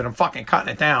not cool with it, I'm fucking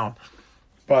cutting it down.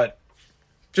 But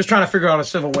just trying to figure out a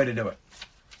civil way to do it.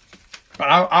 But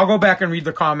I'll go back and read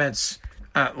the comments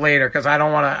later, because I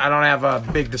don't have a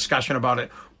big discussion about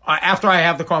it. After I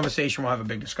have the conversation, we'll have a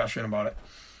big discussion about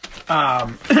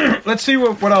it. Let's see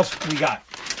what else we got.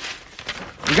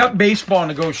 We got baseball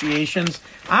negotiations.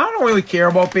 I don't really care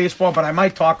about baseball, but I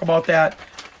might talk about that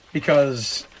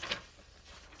because,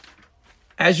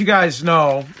 as you guys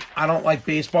know, I don't like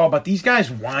baseball, but these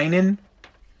guys whining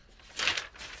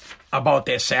about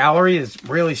their salary is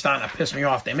really starting to piss me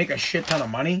off. They make a shit ton of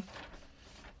money.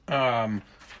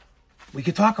 We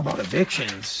could talk about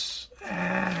evictions.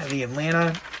 The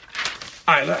Atlanta.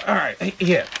 All right.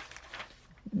 Here.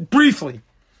 Briefly.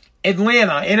 In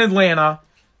Atlanta,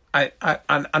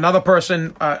 another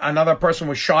person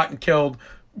was shot and killed.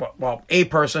 Well, a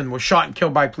person was shot and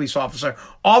killed by a police officer.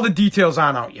 All the details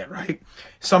aren't out yet, right?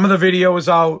 Some of the video is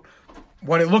out.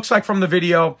 What it looks like from the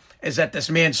video is that this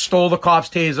man stole the cop's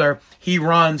taser. He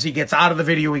runs. He gets out of the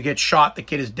video. He gets shot. The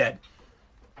kid is dead.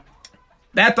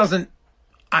 That doesn't...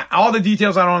 all the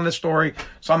details aren't on this story,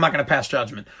 so I'm not going to pass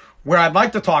judgment. Where I'd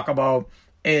like to talk about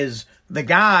is the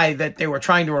guy that they were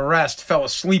trying to arrest fell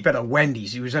asleep at a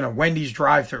Wendy's. He was in a Wendy's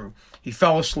drive-thru. He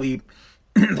fell asleep.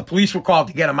 The police were called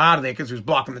to get him out of there because he was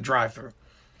blocking the drive-thru.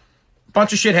 A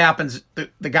bunch of shit happens.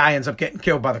 The guy ends up getting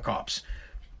killed by the cops.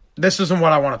 This isn't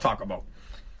what I want to talk about.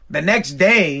 The next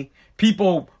day,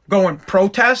 people go and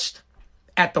protest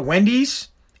at the Wendy's,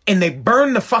 and they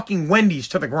burn the fucking Wendy's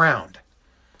to the ground.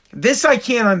 This I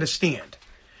can't understand.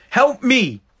 Help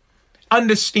me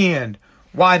understand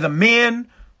why the man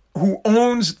who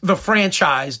owns the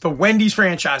franchise, the Wendy's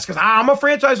franchise, because I'm a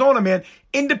franchise owner, man,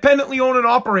 independently owned and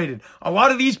operated. A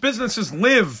lot of these businesses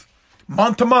live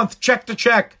month to month, check to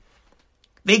check.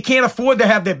 They can't afford to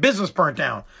have their business burnt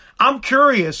down. I'm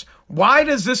curious, why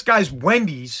does this guy's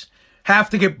Wendy's have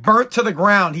to get burnt to the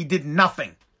ground? He did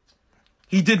nothing.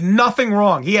 He did nothing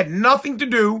wrong. He had nothing to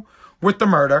do with the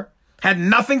murder, had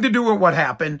nothing to do with what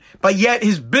happened, but yet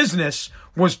his business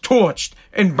was torched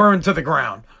and burned to the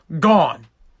ground. Gone.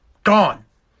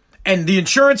 And the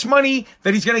insurance money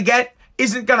that he's going to get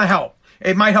isn't going to help.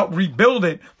 It might help rebuild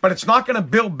it, but it's not going to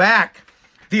build back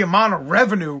the amount of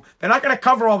revenue. They're not going to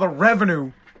cover all the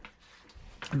revenue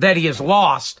that he has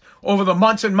lost over the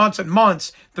months and months and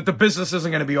months that the business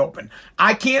isn't going to be open.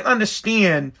 I can't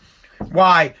understand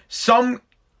why some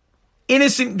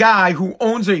innocent guy who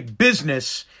owns a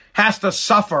business has to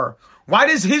suffer. Why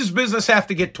does his business have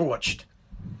to get torched?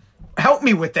 Help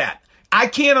me with that. I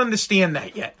can't understand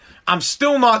that yet. I'm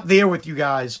still not there with you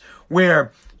guys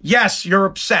where, yes, you're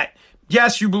upset.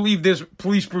 Yes, you believe there's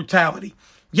police brutality.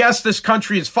 Yes, this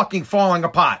country is fucking falling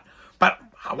apart. But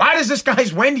why does this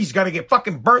guy's Wendy's got to get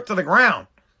fucking burnt to the ground?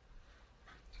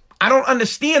 I don't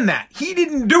understand that. He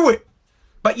didn't do it.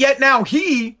 But yet now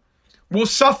he will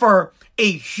suffer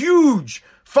a huge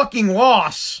fucking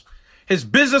loss. His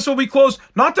business will be closed.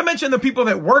 Not to mention the people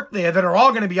that work there that are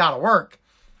all going to be out of work.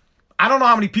 I don't know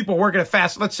how many people work at a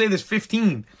fast. Let's say there's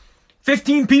 15.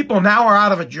 15 people now are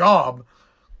out of a job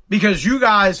because you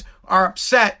guys are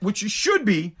upset, which you should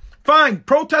be. Fine,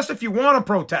 protest if you want to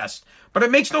protest. But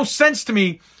it makes no sense to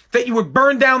me that you would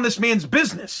burn down this man's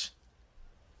business.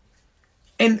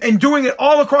 And doing it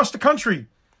all across the country.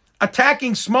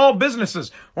 Attacking small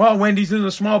businesses. Well, Wendy's is a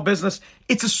small business.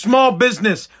 It's a small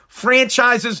business.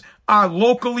 Franchises are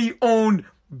locally owned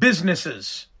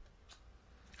businesses.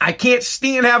 I can't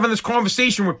stand having this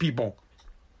conversation with people.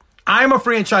 I'm a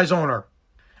franchise owner.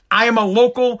 I am a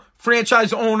local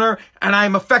franchise owner, and I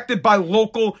am affected by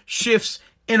local shifts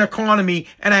in economy,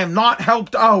 and I am not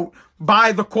helped out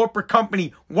by the corporate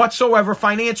company whatsoever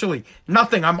financially.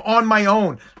 Nothing. I'm on my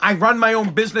own. I run my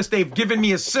own business. They've given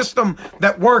me a system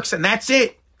that works, and that's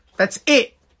it. That's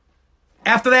it.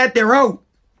 After that, they're out.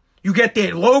 You get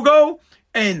their logo,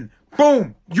 and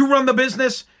boom, you run the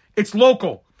business. It's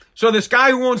local. So this guy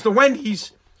who owns the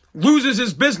Wendy's loses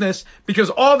his business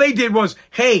because all they did was,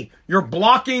 hey, you're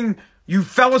blocking, you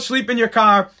fell asleep in your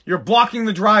car, you're blocking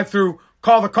the drive-thru,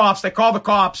 call the cops. They call the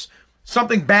cops.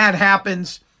 Something bad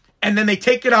happens. And then they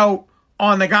take it out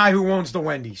on the guy who owns the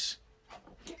Wendy's.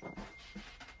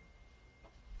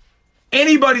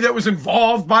 Anybody that was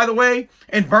involved, by the way,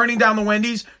 in burning down the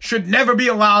Wendy's should never be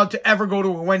allowed to ever go to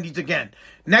a Wendy's again.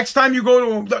 Next time you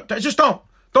go to just don't.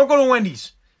 Don't go to a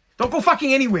Wendy's. Don't go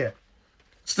fucking anywhere.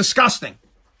 It's disgusting.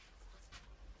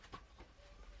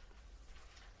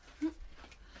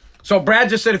 So Brad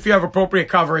just said if you have appropriate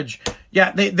coverage,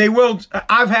 yeah, they will.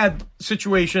 I've had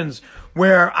situations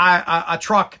where a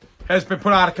truck has been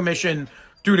put out of commission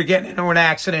due to getting into an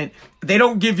accident. They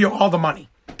don't give you all the money.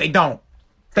 They don't.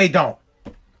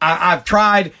 I've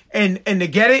tried, and to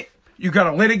get it, you got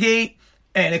to litigate,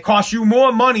 and it costs you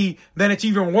more money than it's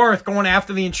even worth going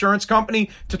after the insurance company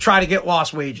to try to get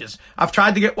lost wages. I've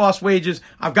tried to get lost wages.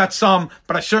 I've got some,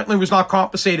 but I certainly was not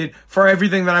compensated for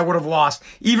everything that I would have lost.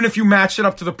 Even if you matched it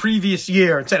up to the previous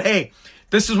year and said, hey,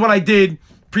 this is what I did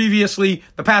previously,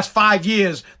 the past 5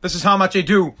 years, this is how much I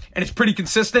do, and it's pretty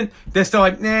consistent, they're still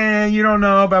like, nah, you don't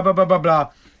know, blah, blah, blah, blah,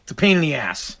 blah. It's a pain in the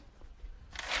ass.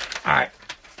 All right.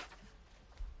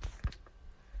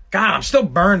 God, I'm still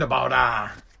burned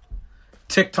about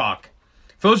TikTok.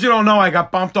 For those of you who don't know, I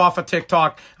got bumped off of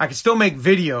TikTok. I can still make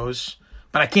videos,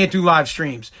 but I can't do live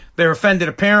streams. They're offended.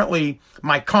 Apparently,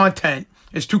 my content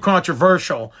is too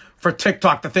controversial for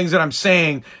TikTok. The things that I'm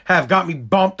saying have got me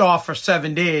bumped off for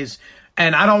 7 days.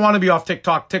 And I don't want to be off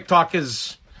TikTok. TikTok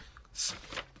is,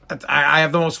 I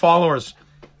have the most followers.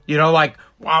 You know, like,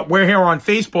 we're here on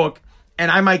Facebook,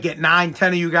 and I might get 9,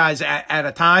 10 of you guys at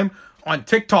a time. On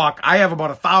TikTok, I have about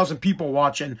 1,000 people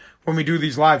watching when we do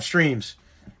these live streams.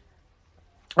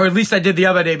 Or at least I did the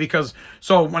other day because,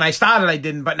 so when I started, I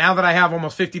didn't. But now that I have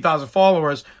almost 50,000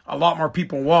 followers, a lot more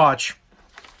people watch.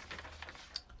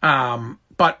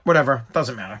 But whatever,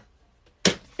 doesn't matter.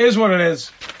 Here's what it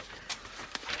is.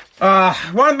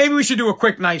 Well, maybe we should do a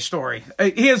quick nice story.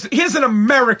 Here's an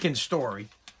American story.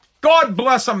 God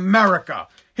bless America.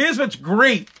 Here's what's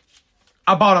great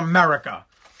about America.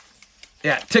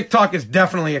 Yeah, TikTok is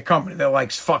definitely a company that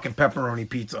likes fucking pepperoni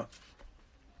pizza.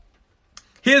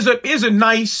 Here's a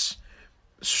nice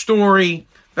story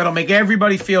that'll make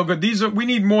everybody feel good. We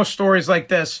need more stories like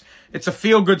this. It's a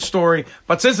feel-good story.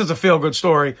 But since it's a feel-good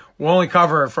story, we'll only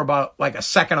cover it for about like a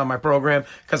second on my program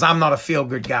because I'm not a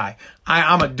feel-good guy.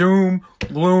 I'm a doom,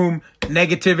 gloom,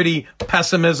 negativity,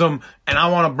 pessimism, and I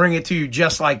want to bring it to you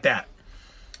just like that.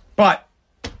 But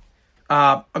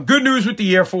a good news with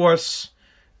the Air Force.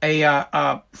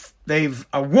 A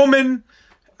woman,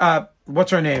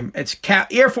 what's her name? It's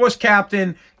Air Force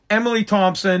Captain Emily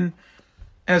Thompson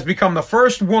has become the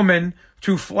first woman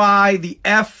to fly the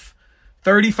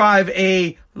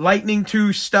F-35A Lightning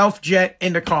II stealth jet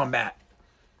into combat.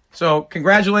 So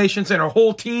congratulations, and her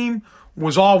whole team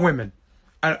was all women.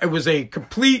 It was a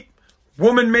complete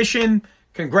woman mission.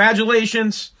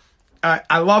 Congratulations.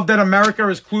 I love that America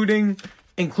is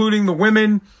including the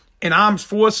women in armed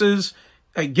forces,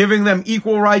 giving them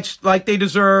equal rights like they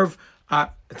deserve.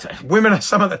 Women are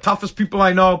some of the toughest people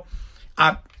I know.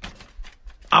 My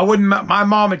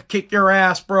mom would kick your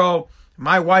ass, bro.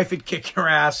 My wife would kick your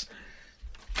ass.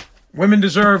 Women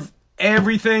deserve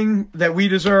everything that we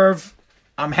deserve.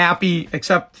 I'm happy,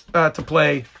 except to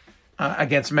play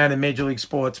against men in Major League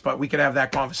Sports, but we could have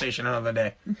that conversation another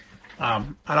day.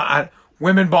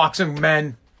 Women boxing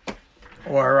men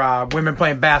or women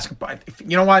playing basketball.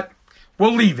 You know what?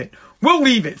 We'll leave it.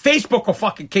 Facebook will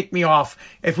fucking kick me off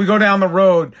if we go down the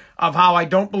road of how I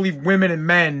don't believe women and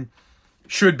men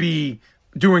should be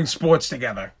doing sports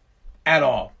together at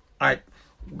all.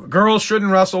 Girls shouldn't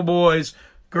wrestle boys.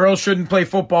 Girls shouldn't play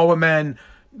football with men.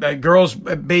 Girls,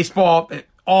 baseball,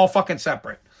 all fucking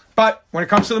separate. But when it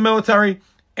comes to the military,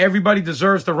 everybody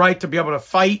deserves the right to be able to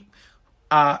fight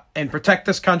and protect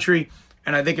this country.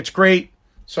 And I think it's great.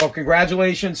 So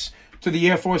congratulations to the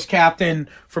Air Force captain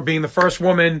for being the first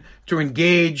woman to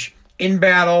engage in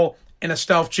battle in a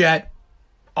stealth jet.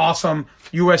 Awesome.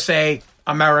 USA,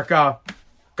 America.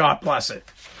 God bless it.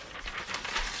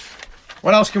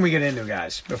 What else can we get into,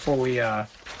 guys, before we...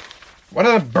 what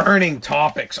are the burning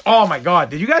topics? Oh, my God.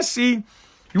 Did you guys see...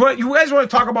 You guys want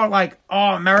to talk about, like,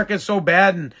 oh, America is so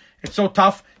bad and it's so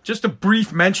tough? Just a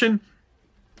brief mention.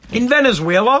 In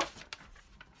Venezuela...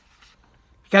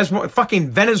 You guys, fucking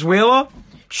Venezuela?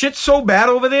 Shit's so bad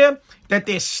over there that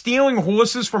they're stealing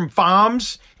horses from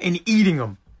farms and eating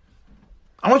them.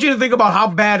 I want you to think about how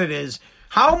bad it is.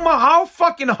 How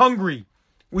fucking hungry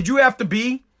would you have to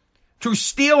be to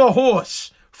steal a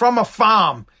horse from a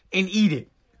farm and eat it?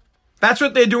 That's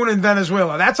what they're doing in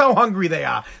Venezuela. That's how hungry they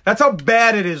are. That's how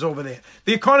bad it is over there.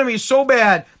 The economy is so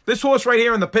bad. This horse right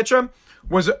here in the picture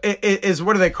is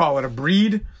what do they call it? A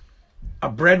breed? A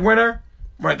breadwinner?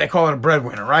 Right, they call it a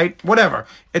breadwinner, right? Whatever.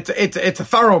 It's a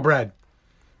thoroughbred.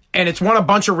 And it's won a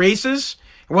bunch of races.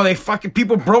 Well,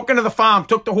 people broke into the farm,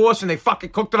 took the horse, and they fucking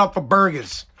cooked it up for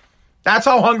burgers. That's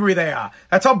how hungry they are.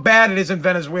 That's how bad it is in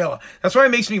Venezuela. That's why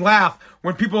it makes me laugh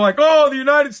when people are like, oh, the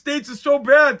United States is so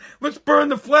bad. Let's burn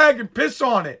the flag and piss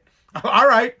on it. All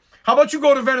right. How about you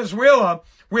go to Venezuela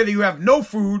where you have no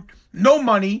food, no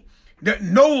money,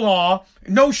 no law,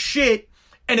 no shit.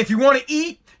 And if you want to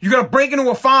eat, you got to break into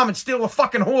a farm and steal a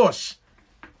fucking horse.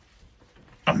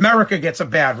 America gets a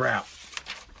bad rap.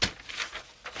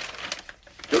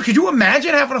 Dude, could you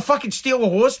imagine having to fucking steal a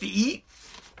horse to eat?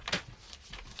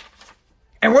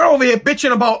 And we're over here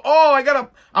bitching about,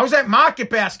 I was at Market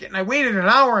Basket and I waited an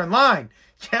hour in line.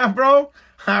 Yeah, bro.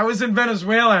 I was in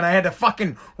Venezuela and I had to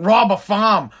fucking rob a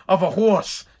farm of a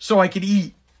horse so I could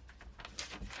eat.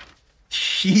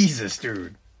 Jesus,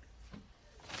 dude.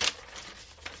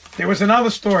 There was another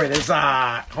story. There's,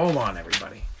 hold on,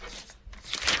 everybody.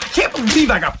 I can't believe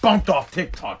I got bumped off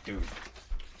TikTok, dude.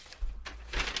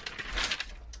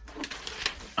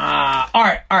 All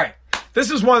right. This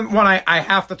is one I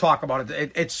have to talk about.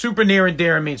 It's super near and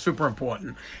dear to me. It's super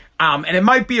important. And it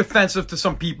might be offensive to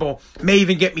some people. May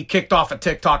even get me kicked off of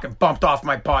TikTok and bumped off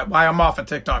my pod. Why I'm off of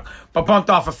TikTok, but bumped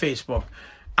off of Facebook.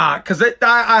 Because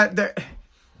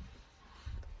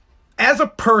as a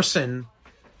person,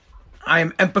 I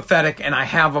am empathetic and I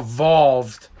have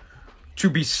evolved to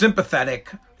be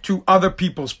sympathetic to other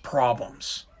people's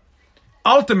problems.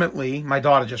 Ultimately, my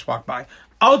daughter just walked by.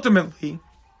 Ultimately,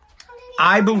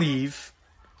 I believe,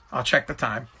 I'll check the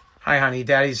time. Hi, honey.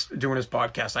 Daddy's doing his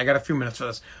podcast. I got a few minutes for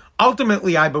this.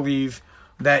 Ultimately, I believe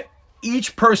that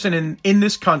each person in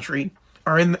this country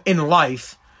or in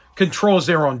life controls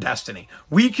their own destiny.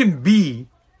 We can be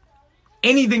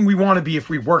anything we want to be if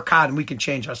we work hard and we can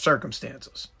change our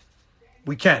circumstances.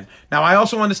 We can. Now, I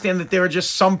also understand that there are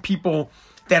just some people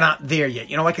that aren't there yet.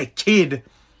 You know, like a kid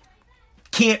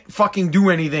can't fucking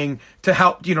do anything to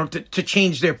help, to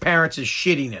change their parents'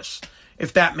 shittiness,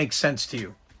 if that makes sense to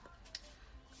you.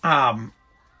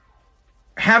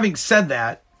 Having said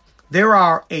that, there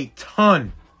are a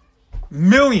ton,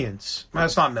 millions. Well,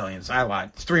 it's not millions. I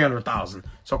lied. It's 300,000.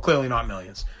 So clearly not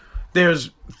millions. There's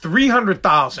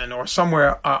 300,000 or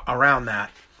somewhere around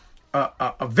that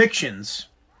evictions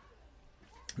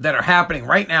that are happening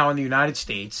right now in the United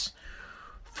States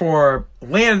for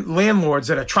landlords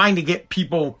that are trying to get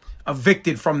people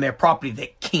evicted from their property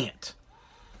that can't.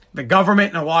 The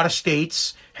government in a lot of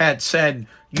states had said,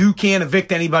 you can't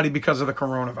evict anybody because of the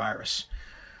coronavirus.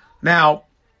 Now,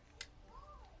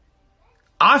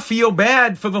 I feel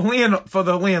bad for the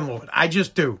landlord. I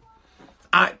just do.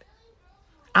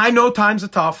 I know times are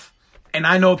tough, and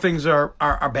I know things are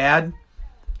bad,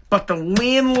 but the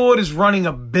landlord is running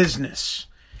a business.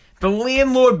 The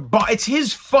landlord, it's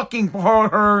his fucking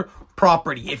her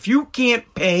property. If you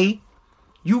can't pay,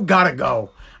 you gotta go.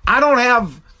 I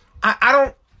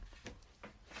don't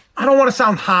want to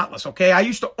sound heartless, okay? I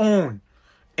used to own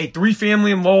a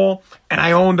 3-family in Lowell, and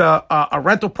I owned a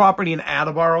rental property in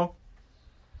Attleboro.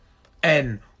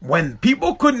 And when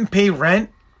people couldn't pay rent,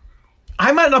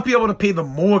 I might not be able to pay the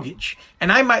mortgage.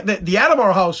 And the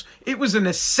Attleboro house, it was a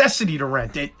necessity to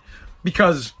rent it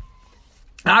because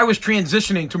I was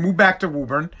transitioning to move back to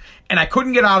Woburn, and I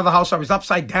couldn't get out of the house. I was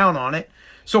upside down on it.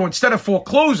 So instead of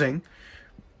foreclosing,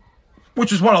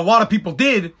 which is what a lot of people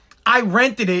did, I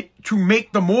rented it to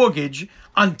make the mortgage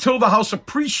until the house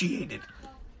appreciated.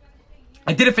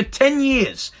 I did it for 10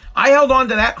 years. I held on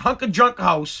to that hunk of junk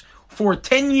house for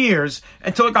 10 years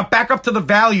until it got back up to the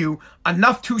value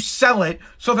enough to sell it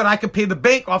so that I could pay the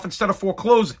bank off instead of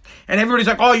foreclosing. And everybody's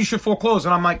like, oh, you should foreclose.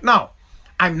 And I'm like, no,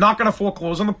 I'm not going to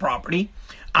foreclose on the property.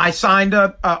 I signed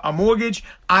a mortgage.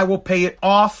 I will pay it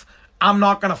off. I'm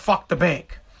not going to fuck the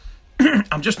bank.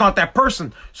 I'm just not that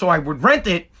person. So I would rent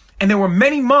it. And there were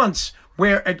many months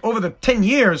where over the 10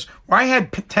 years where I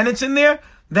had tenants in there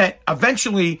that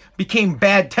eventually became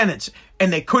bad tenants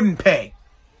and they couldn't pay.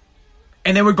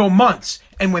 And they would go months.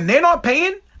 And when they're not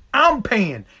paying, I'm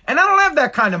paying. And I don't have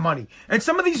that kind of money. And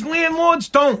some of these landlords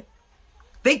don't.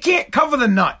 They can't cover the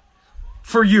nut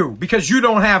for you because you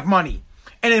don't have money.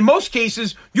 And in most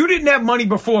cases, you didn't have money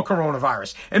before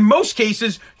coronavirus. In most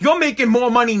cases, you're making more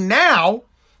money now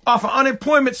off of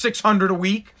unemployment, $600 a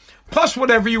week, plus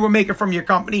whatever you were making from your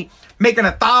company, making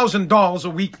 $1,000 a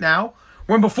week now,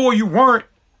 when before you weren't.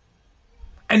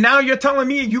 And now you're telling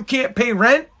me you can't pay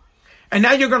rent? And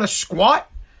now you're going to squat?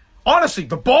 Honestly,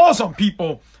 the balls on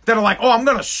people that are like, oh, I'm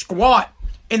going to squat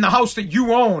in the house that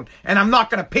you own, and I'm not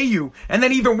going to pay you. And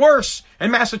then even worse,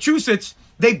 in Massachusetts,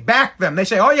 they back them. They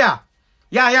say, oh, yeah.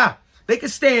 They can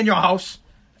stay in your house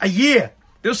a year.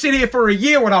 They'll sit here for a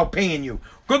year without paying you.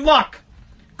 Good luck.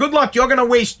 Good luck. You're going to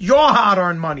waste your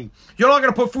hard-earned money. You're not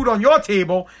going to put food on your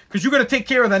table because you're going to take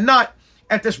care of the nut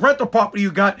at this rental property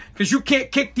you got because you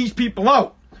can't kick these people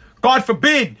out. God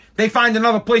forbid they find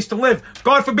another place to live.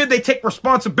 God forbid they take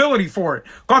responsibility for it.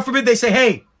 God forbid they say,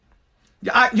 hey,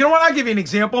 you know what? I'll give you an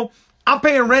example. I'm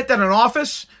paying rent at an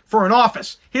office for an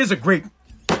office. Here's a great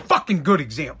fucking good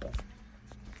example.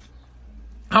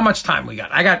 How much time we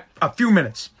got? I got a few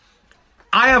minutes.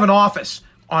 I have an office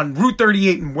on Route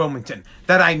 38 in Wilmington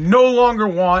that I no longer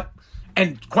want,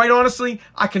 and quite honestly,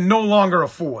 I can no longer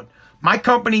afford. My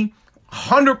company,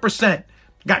 100%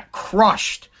 got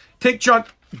crushed. Take junk,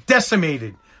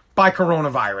 decimated by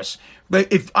coronavirus.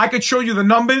 But if I could show you the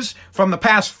numbers from the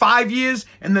past 5 years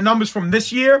and the numbers from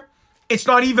this year, it's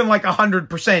not even like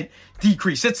 100%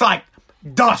 decrease. It's like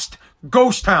dust,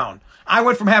 ghost town. I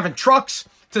went from having trucks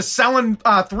to selling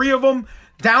 3 of them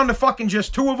down to fucking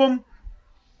just 2 of them.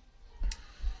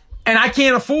 And I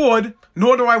can't afford,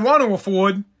 nor do I want to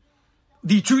afford,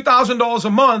 the $2,000 a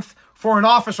month for an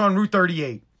office on Route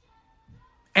 38.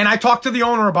 And I talked to the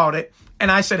owner about it,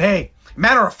 and I said, hey,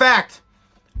 matter of fact,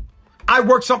 I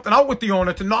worked something out with the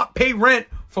owner to not pay rent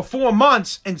for 4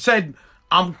 months and said,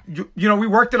 we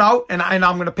worked it out, and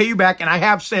I'm going to pay you back, and I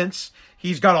have since.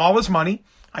 He's got all his money.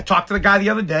 I talked to the guy the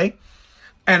other day,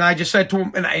 and I just said to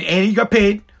him, and he got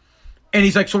paid, and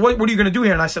he's like, so what are you going to do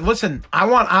here? And I said, listen, I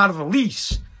want out of the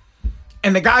lease.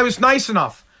 And the guy was nice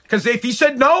enough, because if he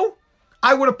said no,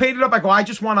 I would have paid it up. I go, I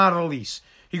just want out of the lease.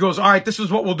 He goes, all right, this is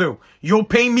what we'll do. You'll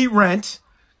pay me rent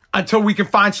until we can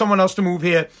find someone else to move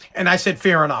here. And I said,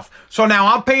 fair enough. So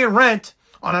now I'm paying rent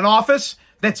on an office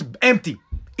that's empty.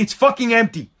 It's fucking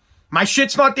empty. My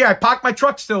shit's not there. I parked my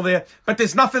truck still there, but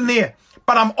there's nothing there.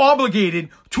 But I'm obligated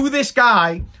to this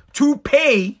guy to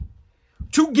pay,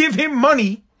 to give him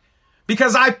money,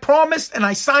 because I promised and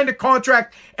I signed a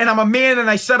contract and I'm a man and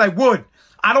I said I would.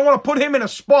 I don't want to put him in a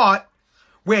spot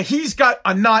where he's got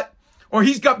a nut or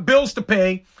he's got bills to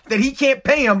pay that he can't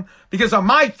pay him because of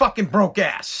my fucking broke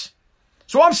ass.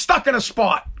 So I'm stuck in a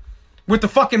spot with the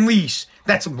fucking lease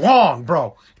that's long,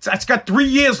 bro. It's got 3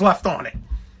 years left on it.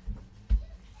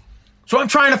 So I'm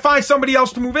trying to find somebody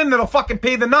else to move in that'll fucking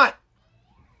pay the nut.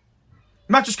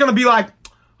 I'm not just going to be like,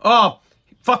 oh,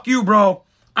 fuck you, bro.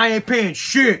 I ain't paying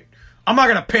shit. I'm not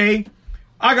going to pay.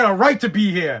 I got a right to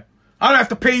be here. I don't have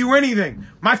to pay you anything.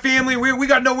 My family, we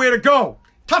got nowhere to go.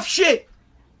 Tough shit.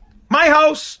 My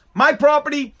house, my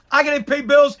property, I got to pay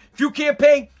bills. If you can't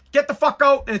pay, get the fuck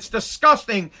out. And it's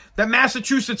disgusting that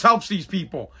Massachusetts helps these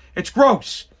people. It's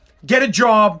gross. Get a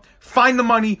job, find the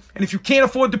money, and if you can't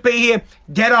afford to pay here,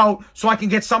 get out so I can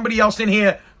get somebody else in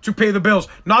here to pay the bills.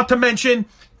 Not to mention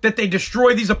that they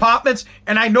destroy these apartments,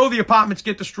 and I know the apartments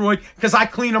get destroyed because I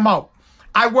clean them out.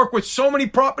 I work with so many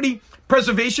property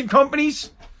preservation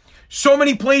companies, so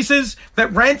many places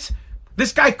that rent.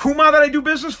 This guy Kumar that I do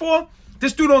business for,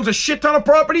 this dude owns a shit ton of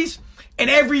properties, and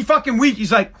every fucking week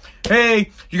he's like, hey,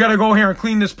 you gotta go here and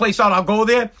clean this place out. I'll go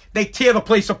there. They tear the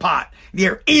place apart.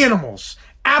 They're animals.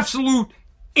 Absolute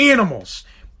animals.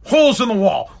 Holes in the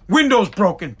wall. Windows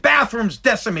broken. Bathrooms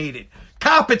decimated.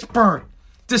 Carpets burnt.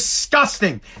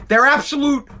 Disgusting. They're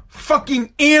absolute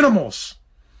fucking animals.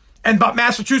 But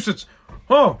Massachusetts,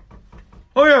 oh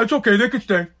yeah, it's okay. They can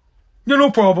stay. Yeah,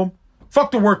 no problem. Fuck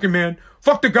the working man.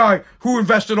 Fuck the guy who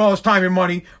invested all his time and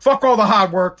money. Fuck all the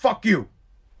hard work. Fuck you.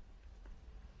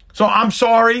 So I'm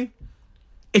sorry.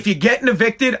 If you're getting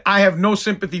evicted, I have no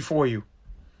sympathy for you.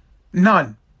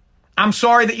 None. I'm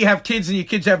sorry that you have kids and your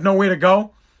kids have nowhere to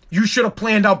go. You should have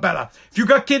planned out better. If you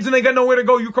got kids and they got nowhere to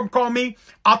go, you come call me.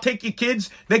 I'll take your kids.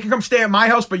 They can come stay at my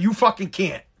house, but you fucking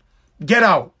can't. Get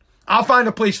out. I'll find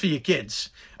a place for your kids.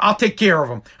 I'll take care of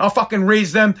them. I'll fucking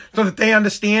raise them so that they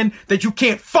understand that you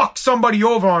can't fuck somebody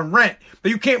over on rent. That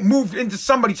you can't move into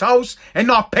somebody's house and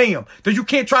not pay them. That you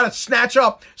can't try to snatch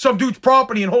up some dude's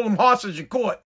property and hold him hostage in court.